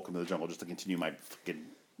Jumanji Welcome to the Jungle, just to continue my fucking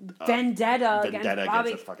vendetta against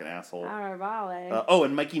that fucking asshole.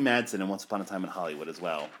 And Mikey Madsen in Once Upon a Time in Hollywood as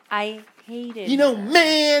well. I hated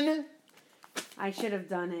man! I should have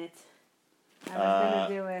done it. I was going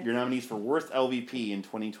to do it. Your nominees for Worst LVP in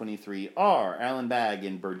 2023 are Alan Bagg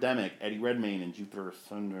in Birdemic, Eddie Redmayne in Jupiter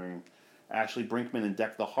Ascending, Ashley Brinkman in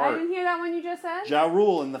Deck the Heart. I didn't hear that one you just said. Ja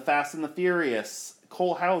Rule in The Fast and the Furious,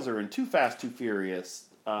 Cole Hauser in Too Fast, Too Furious,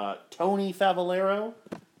 Tony Favalero,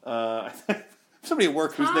 somebody at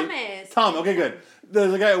work whose name... Tom, okay, good.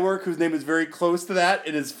 There's a guy at work whose name is very close to that,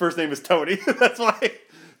 and his first name is Tony. That's why.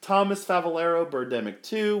 Thomas Favalero, Birdemic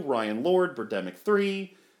 2, Ryan Lord, Birdemic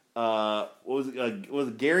 3, what was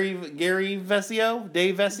it Gary Vesio?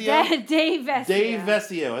 Dave Vesio? Dave Vesio. Dave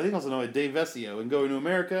Vesio. I think I also know Dave Vesio in Going to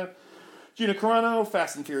America. Gina Carano,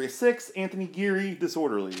 Fast and Furious 6, Anthony Geary,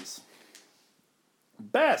 Disorderlies.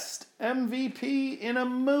 Best MVP in a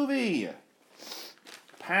movie.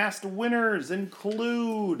 Past winners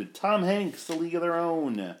include Tom Hanks, A League of Their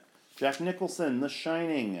Own, Jack Nicholson, The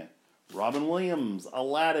Shining, Robin Williams,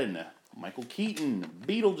 Aladdin, Michael Keaton,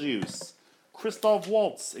 Beetlejuice, Christoph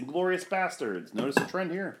Waltz, Inglourious Bastards. Notice a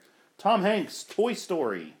trend here. Tom Hanks, Toy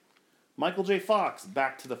Story, Michael J. Fox,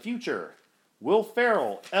 Back to the Future, Will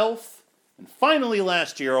Ferrell, Elf, and finally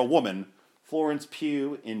last year, a woman, Florence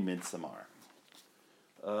Pugh in Midsommar.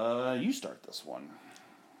 You start this one.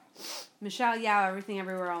 Michelle Yeoh, Everything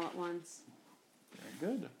Everywhere All at Once.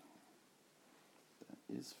 Very good.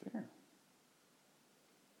 That is fair.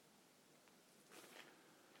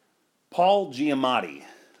 Paul Giamatti,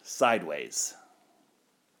 Sideways.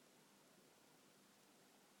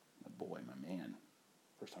 My boy, my man.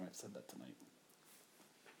 First time I've said that tonight.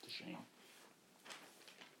 It's a shame.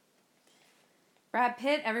 Brad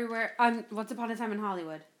Pitt, Everywhere. Once Upon a Time in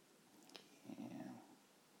Hollywood.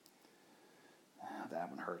 That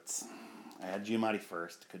one hurts. I had Giamatti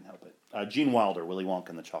first. Couldn't help it. Gene Wilder, Willy Wonka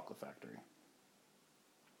and the Chocolate Factory.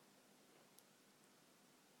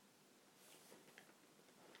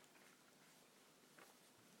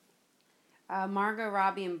 Margot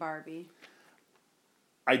Robbie and Barbie.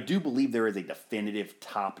 I do believe there is a definitive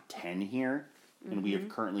top 10 here. Mm-hmm. And we have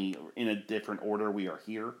currently, in a different order, we are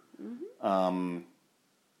here. Mm-hmm.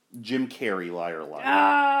 Jim Carrey, Liar Liar.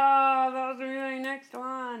 Oh, that was my next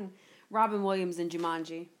one. Robin Williams in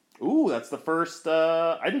Jumanji. Ooh, that's the first...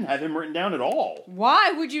 I didn't have him written down at all.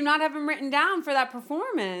 Why would you not have him written down for that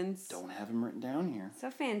performance? Don't have him written down here. It's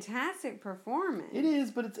a fantastic performance. It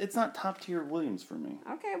is, but it's not top tier Williams for me.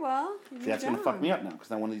 Okay, well... See, that's going to fuck me up now, because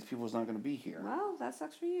now one of these people is not going to be here. Well, that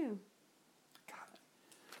sucks for you. God.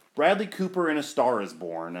 Bradley Cooper in A Star is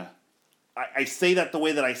Born. I say that the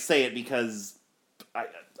way that I say it because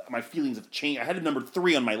my feelings have changed. I had it number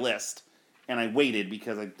 3 on my list. And I waited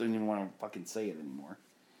because I didn't even want to fucking say it anymore.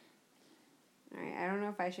 Alright, I don't know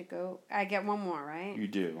if I should go... I get one more, right? You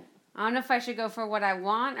do. I don't know if I should go for what I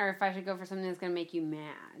want or if I should go for something that's going to make you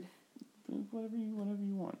mad. Whatever you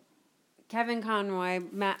want. Kevin Conroy,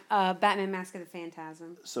 Batman Mask of the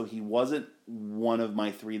Phantasm. So he wasn't one of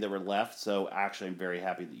my 3 that were left, so actually I'm very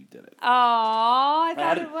happy that you did it. Oh, I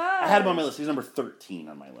thought it was. I had him on my list. He's number 13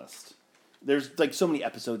 on my list. There's like so many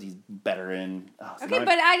episodes he's better in. So but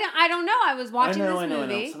I don't know. I was watching this movie. I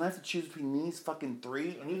know. So I have to choose between these fucking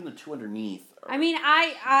 3 and even the 2 underneath. I mean,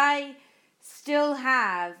 I still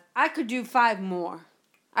have... I could do 5 more.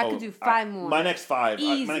 I could do 5 more. My next 5.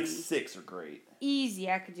 My next 6 are great. Easy,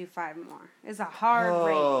 I could do 5 more. It's a hard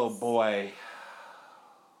race. Oh, boy.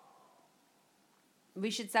 We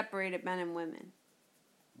should separate it, men and women.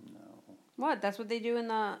 No. What? That's what they do in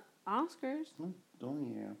the Oscars. Oh,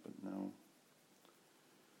 yeah, but no.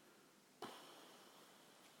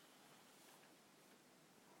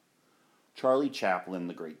 Charlie Chaplin,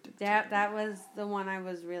 The Great Dictator. Yeah, that was the one I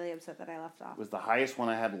was really upset that I left off. It was the highest one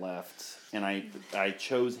I had left, and I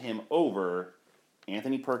chose him over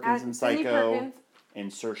Anthony Perkins in Psycho and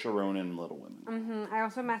Saoirse Ronan in Little Women. Mm-hmm. I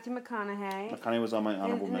also Matthew McConaughey. McConaughey was on my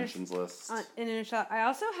honorable mentions list. I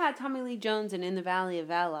also had Tommy Lee Jones in The Valley of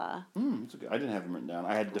Ella. That's okay. I didn't have him written down.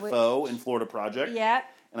 I had Defoe in Florida Project. Yeah.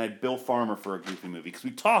 And I had Bill Farmer for a Goofy movie. Because we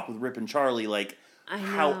talked with Rip and Charlie, like,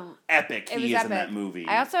 how epic he is in that movie.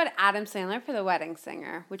 I also had Adam Sandler for The Wedding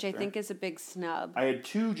Singer, which I think is a big snub. I had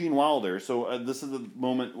 2 Gene Wilder, so this is the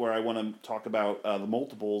moment where I want to talk about the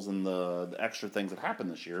multiples and the extra things that happened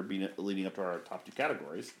this year, leading up to our top 2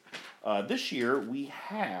 categories. This year, we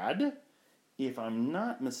had, if I'm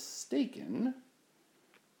not mistaken,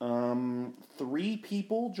 3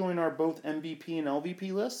 people join our both MVP and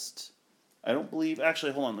LVP list. I don't believe...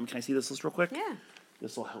 Actually, hold on. Can I see this list real quick? Yeah.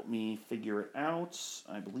 This will help me figure it out.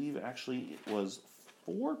 I believe, actually, it was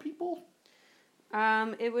 4 people?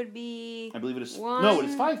 It would be... I believe it is... 1, no, it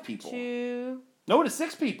is 5 people. 2... No, it is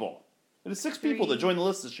 6 people. It is 6 people that joined the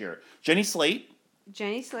list this year. Jenny Slate.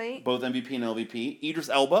 Both MVP and LVP. Idris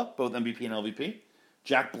Elba, both MVP and LVP.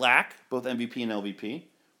 Jack Black, both MVP and LVP.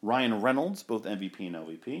 Ryan Reynolds, both MVP and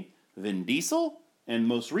LVP. Vin Diesel, and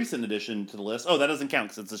most recent addition to the list... Oh, that doesn't count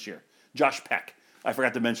because it's this year. Josh Peck. I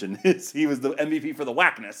forgot to mention, he was the MVP for the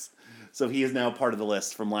Whackness. So he is now part of the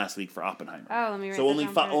list from last week for Oppenheimer. Oh, let me write so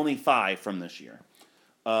that down. only 5 from this year.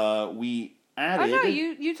 We added... Oh, no,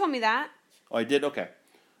 you told me that. Oh, I did? Okay.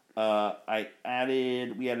 We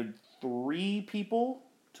added 3 people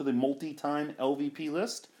to the multi-time LVP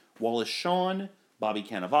list. Wallace Shawn, Bobby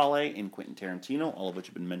Cannavale, and Quentin Tarantino, all of which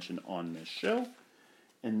have been mentioned on this show.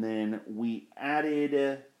 And then we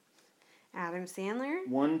added... Adam Sandler?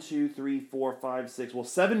 1, 2, 3, 4, 5, 6. Well,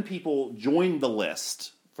 7 people joined the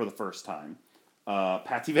list for the first time.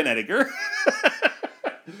 Patsy Van Edgar,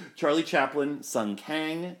 Charlie Chaplin, Sung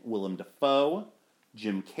Kang, Willem Dafoe,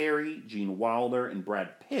 Jim Carrey, Gene Wilder, and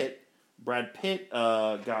Brad Pitt. Brad Pitt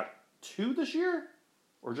got 2 this year?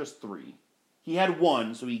 Or just 3? He had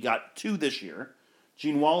 1, so he got 2 this year.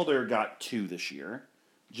 Gene Wilder got 2 this year.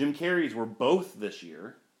 Jim Carrey's were both this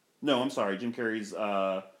year. No, I'm sorry. Jim Carrey's...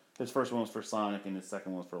 his first one was for Sonic, and his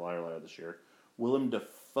second one was for Liar Liar this year. Willem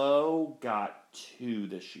Dafoe got 2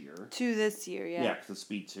 this year. 2 this year, yeah. Yeah, because of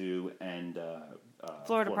Speed 2 and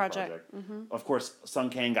Florida Project. Mm-hmm. Of course,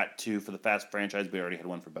 Sung Kang got 2 for the Fast franchise. We already had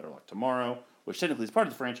 1 for Better Luck Tomorrow, which technically is part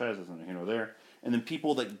of the franchise. Isn't here nor there. And then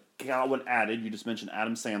people that got one added, you just mentioned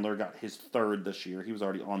Adam Sandler got his 3rd this year. He was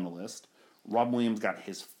already on the list. Robin Williams got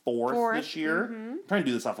his 4th this year. Mm-hmm. I'm trying to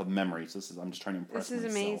do this off of memory, so I'm just trying to impress myself.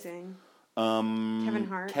 This is amazing.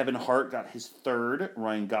 Kevin Hart got his 3rd.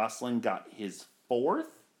 Ryan Gosling got his 4th.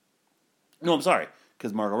 No, I'm sorry,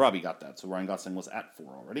 because Margot Robbie got that. So Ryan Gosling was at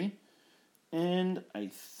 4 already. And I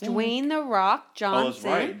think... Dwayne The Rock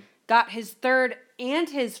Johnson got his 3rd and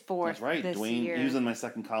his 4th That's right. this Dwayne, year. He was in my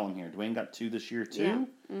second column here. Dwayne got 2 this year, too.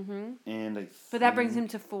 Yeah. Mm-hmm. And but that brings him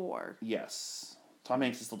to 4. Yes. Tom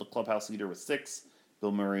Hanks is still the clubhouse leader with 6.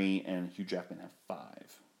 Bill Murray and Hugh Jackman have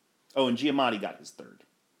 5. Oh, and Giamatti got his 3rd.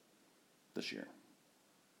 This year.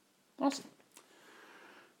 Awesome.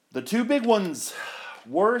 The 2 big ones.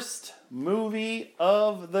 Worst movie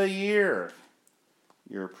of the year.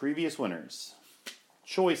 Your previous winners.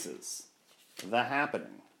 Choices. The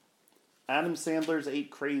Happening. Adam Sandler's 8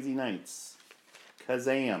 Crazy Nights.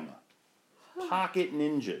 Kazam. Pocket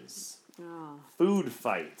Ninjas. Oh. Food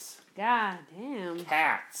Fight. God damn.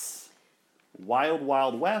 Cats. Wild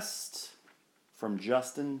Wild West. From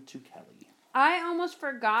Justin to Kelly. I almost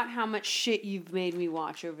forgot how much shit you've made me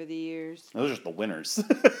watch over the years. Those are just the winners.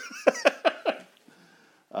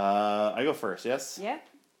 I go first, yes? Yep.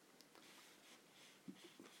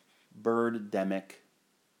 Birdemic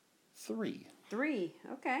 3. 3,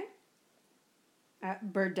 okay.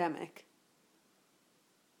 Birdemic.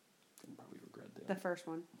 I'll probably regret that. The first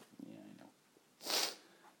one. Yeah, I know.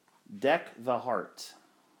 Deck the Heart.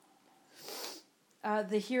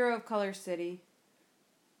 The Hero of Color City.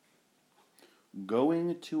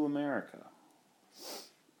 Going to America.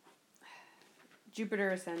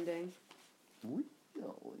 Jupiter Ascending. Really? I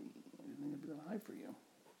didn't think it'd be that high for you.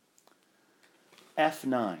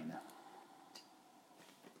 F9.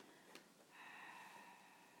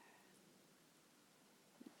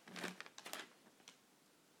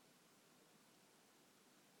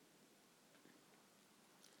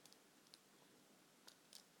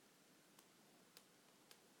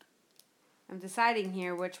 I'm deciding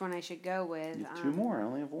here which one I should go with. You have 2 more. I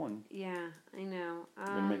only have 1. Yeah, I know. You're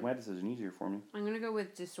going to make my decision easier for me. I'm going to go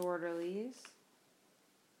with Disorderlies.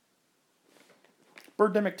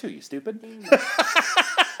 Birdemic 2, you stupid.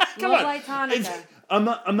 Come on. Light Hanukkah.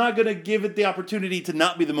 I'm not gonna give it the opportunity to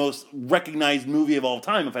not be the most recognized movie of all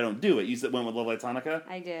time if I don't do it. You said went with Love Latonica?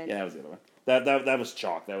 I did. Yeah, that was the other one. That was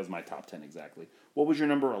chalk. That was my top 10 exactly. What was your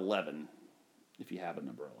number 11? If you have a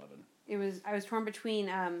number 11. I was torn between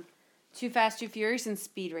Too Fast, Too Furious and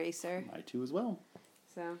Speed Racer. My two as well.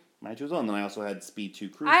 So. My two as well. And then I also had Speed 2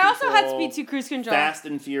 Cruise I Control. also had Speed 2 Cruise Control. Fast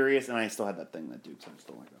and Furious, and I still had that thing that Duke, so I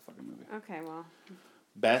still like that fucking movie. Okay, well.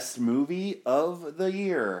 Best movie of the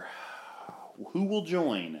year. Who will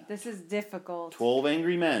join? This is difficult. 12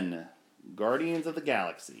 Angry Men, Guardians of the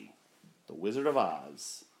Galaxy, The Wizard of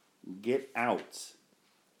Oz, Get Out,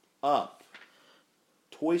 Up,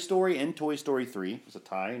 Toy Story and Toy Story 3 was a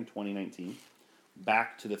tie in 2019,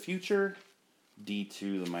 Back to the Future,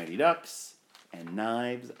 D2 The Mighty Ducks, and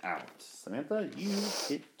Knives Out. Samantha, you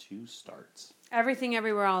get to start. Everything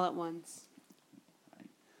Everywhere All at Once.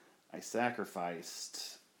 I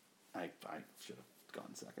sacrificed. I should have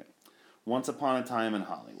gone second. Once Upon a Time in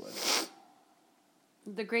Hollywood.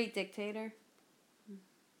 The Great Dictator.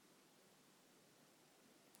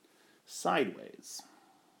 Sideways.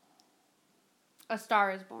 A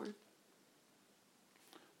Star is Born.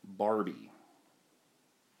 Barbie.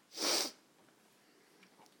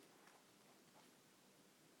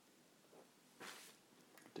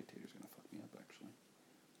 Dictator's gonna fuck me up, actually.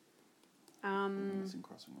 I'm missing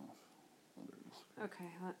crossing off. Oh, there it is.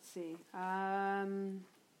 Okay, let's see.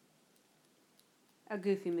 A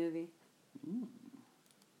Goofy movie. Ooh.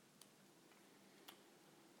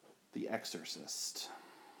 The Exorcist.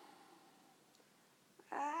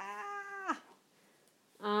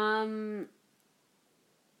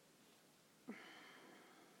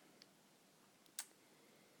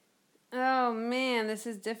 Oh man, this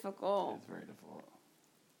is difficult. It's very difficult.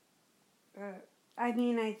 I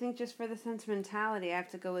mean, I think just for the sentimentality, I have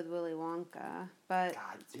to go with Willy Wonka. But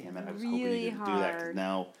God damn it! I was really hoping you didn't hard. do that because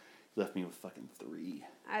now you left me with fucking 3.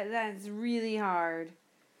 That's really hard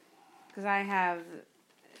because I have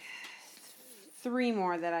 3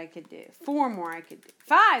 more that I could do. 4 more I could do.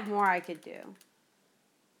 5 more I could do.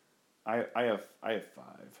 I have 5.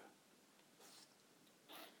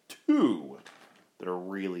 2 that are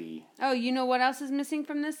really. Oh, you know what else is missing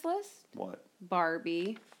from this list? What?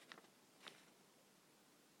 Barbie.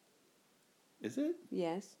 Is it?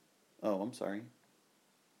 Yes. Oh, I'm sorry.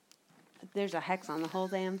 There's a hex on the whole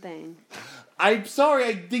damn thing. I'm sorry,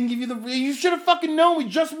 I didn't give you the. You should have fucking known. We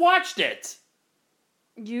just watched it.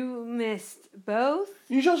 You missed both?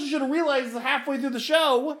 You also should have realized halfway through the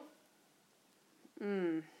show.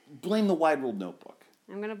 Blame the Wide World Notebook.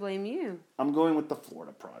 I'm going to blame you. I'm going with the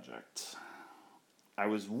Florida Project. I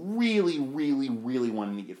was really, really, really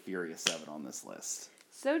wanting to get Furious 7 on this list.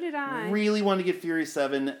 So did I. Really wanted to get Furious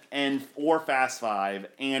 7 or Fast 5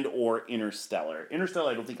 and or Interstellar.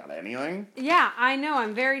 Interstellar I don't think got anything. Yeah, I know.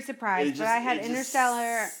 I'm very surprised. But I had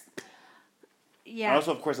Interstellar. Yeah. I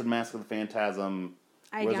also, of course, had Mask of the Phantasm.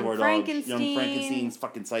 Reservoir Dogs, Young Frankenstein's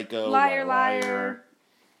fucking Psycho. Liar, Liar.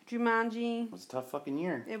 Jumanji. It was a tough fucking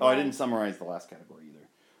year. I didn't summarize the last category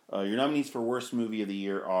either. Your nominees for Worst Movie of the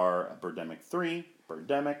Year are Birdemic 3,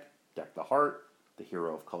 Birdemic, Deck the Heart, The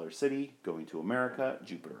Hero of Color City, Going to America,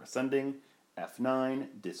 Jupiter Ascending, F9,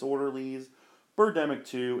 Disorderlies, Birdemic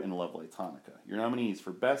 2, and Love Latonica. Your nominees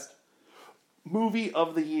for Best Movie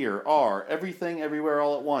of the Year are Everything Everywhere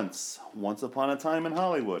All at Once, Once Upon a Time in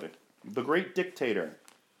Hollywood, The Great Dictator,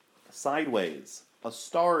 Sideways, A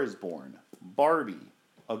Star is Born, Barbie,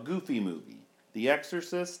 A Goofy Movie, The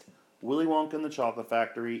Exorcist, Willy Wonka and the Chocolate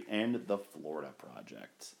Factory, and The Florida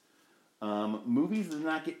Project. Movies did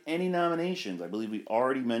not get any nominations. I believe we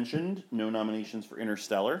already mentioned no nominations for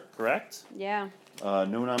Interstellar, correct? Yeah. No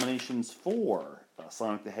nominations for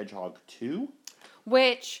Sonic the Hedgehog 2.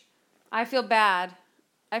 Which, I feel bad.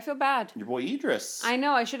 Your boy Idris. I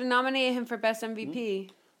know, I should have nominated him for Best MVP.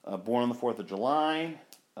 Born on the 4th of July.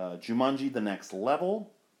 Jumanji The Next Level.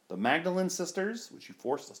 The Magdalene Sisters, which you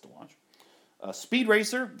forced us to watch. Speed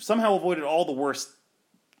Racer. Somehow avoided all the worst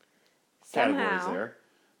categories there.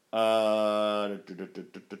 I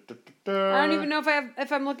don't even know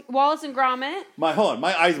if I'm looking. Wallace and Gromit. Hold on,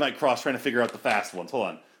 my eyes might cross trying to figure out the fast ones. Hold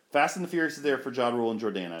on. Fast and the Furious is there for Ja Rule and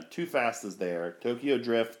Jordana. Too Fast is there. Tokyo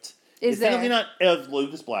Drift is there. Definitely not as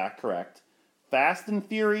Lucas Black, correct. Fast and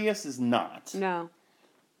Furious is not. No.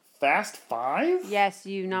 Fast 5? Yes,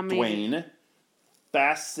 you nominated. Dwayne.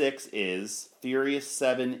 Fast 6 is. Furious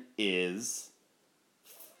 7 is.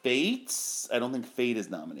 Fate? I don't think Fate is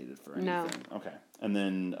nominated for anything. No. Okay. And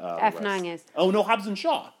then F9 is. Oh, no Hobbs and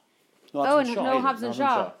Shaw. No Hobbs and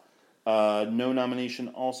Shaw. No nomination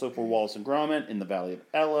also for Wallace and Gromit, In the Valley of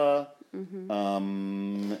Ella.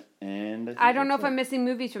 Mm-hmm. And I don't know if I'm missing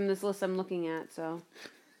movies from this list I'm looking at, so.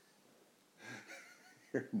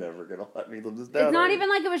 You're never going to let me live this down. It's not even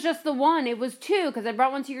like it was just the one. It was two, because I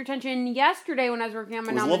brought one to your attention yesterday when I was working on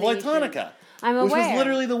my nomination. It was Love Litonica. I'm aware. Which was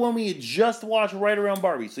literally the one we had just watched right around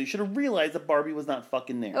Barbie. So you should have realized that Barbie was not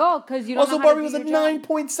fucking there. Oh, because you don't know how Barbie to do was a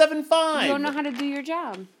 9.75. You don't know how to do your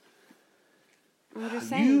job. I'm just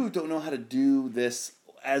saying. You don't know how to do this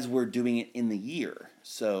as we're doing it in the year.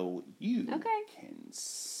 So you can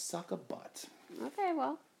suck a butt. Okay,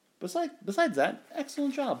 well. Besides that,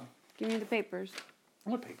 excellent job. Give me the papers.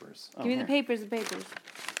 What papers? Give me the papers.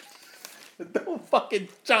 Don't fucking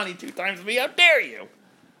Johnny 2 times me. How dare you?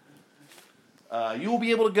 You will be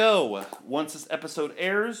able to go, once this episode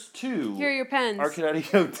airs, to... Here are your pens.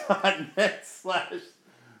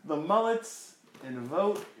 arcadeaudio.net/the Mullets and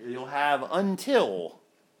vote. You'll have until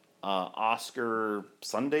Oscar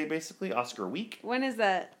Sunday, basically. Oscar week. When is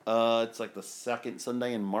that? It's like the second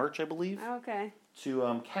Sunday in March, I believe. Okay.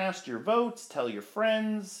 To cast your votes, tell your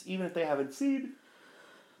friends, even if they haven't seen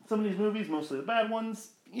some of these movies, mostly the bad ones,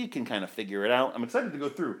 you can kind of figure it out. I'm excited to go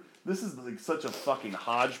through. This is like such a fucking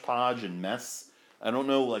hodgepodge and mess. I don't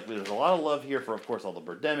know, like, there's a lot of love here for, of course, all the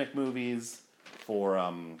Birdemic movies, for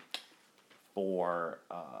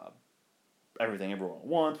Everything Everywhere at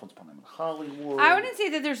Once, Once Upon a Time in Hollywood. I wouldn't say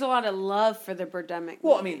that there's a lot of love for the Birdemic movies.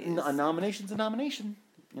 Well, I mean, a nomination's a nomination.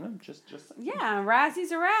 You know, just yeah,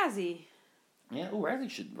 Razzie's a Razzie. Yeah,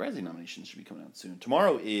 Razzie nominations should be coming out soon.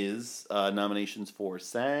 Tomorrow is nominations for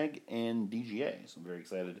SAG and DGA, so I'm very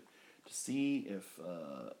excited to see if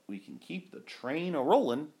we can keep the train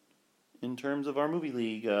a-rolling in terms of our movie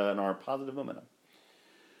league and our positive momentum.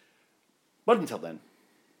 But until then,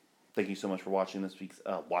 thank you so much for watching this week's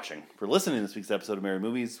for listening to this week's episode of Merry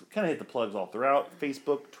Movies. We kind of hit the plugs all throughout: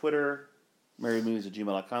 Facebook, Twitter,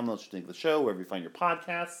 merrymovies@gmail.com. Let's think of the show wherever you find your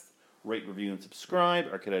podcasts. Rate, review, and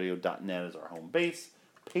subscribe. arcadeaudio.net is our home base.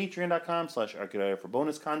 Patreon.com/arcadeaudio for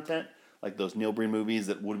bonus content, like those Neil Breen movies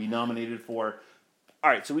that would be nominated for. All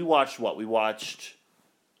right, so we watched what? We watched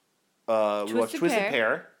Twisted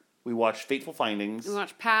Pair. We watched Fateful Findings. We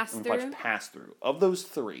watched Pass Through. We watched Pass Through. Of those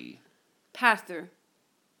three, Pass Through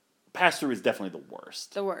is definitely the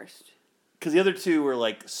worst. The worst. Because the other two were,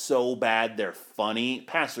 like, so bad they're funny.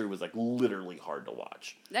 Pass Through was, like, literally hard to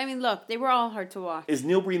watch. I mean, look, they were all hard to watch. Is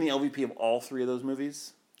Neil Breen the LVP of all three of those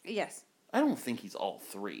movies? Yes. I don't think he's all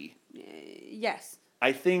three. Yes.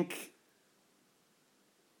 I think...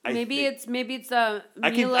 Maybe it's I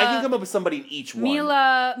can come up with somebody in each one.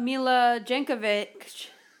 Mila Jankovic.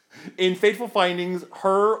 In Fateful Findings,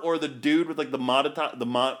 her or the dude with, like, the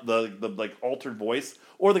like altered voice,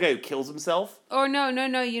 or the guy who kills himself. Or no.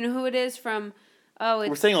 You know who it is from?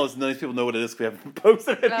 We're saying all this, and none of these people know what it is because we haven't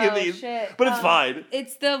posted any of these. Shit. But it's fine.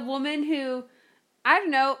 It's the woman who, I don't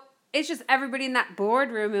know. It's just everybody in that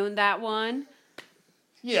boardroom in that one.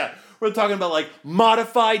 Yeah, we're talking about, like,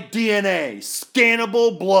 modified DNA,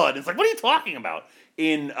 scannable blood. It's like, what are you talking about?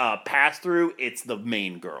 In Pass Through, it's the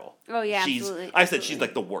main girl. Oh, yeah, absolutely. I said she's,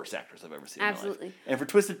 like, the worst actress I've ever seen absolutely. in my life. And for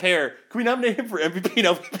Twisted Pair, can we nominate him for MVP and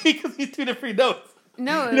LVP? Because he's two different notes.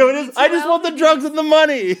 No. You know what it is? I just want the drugs and the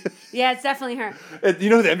money. Yeah, it's definitely her.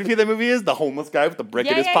 You know who the MVP of that movie is? The homeless guy with the brick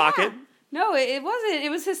in his pocket. Yeah. No, it wasn't.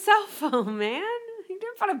 It was his cell phone, man. He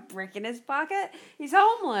didn't put a brick in his pocket. He's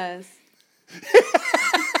homeless.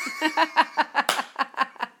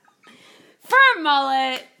 For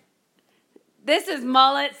Mullet, this is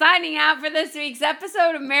Mullet signing out for this week's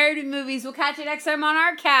episode of Married with Movies. We'll catch you next time on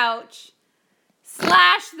our couch. /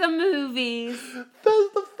 the movies. That's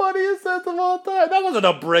the funniest sentence of all time. That wasn't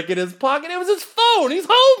a brick in his pocket. It was his phone. He's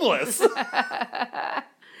homeless.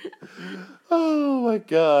 Oh, my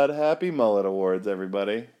God. Happy Mullet Awards,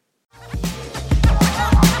 everybody.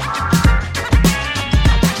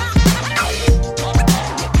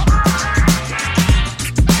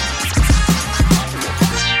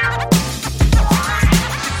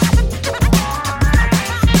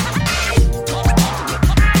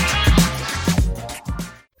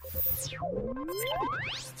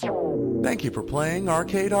 Thank you for playing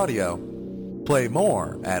Arcade Audio. Play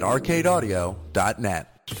more at arcadeaudio.net.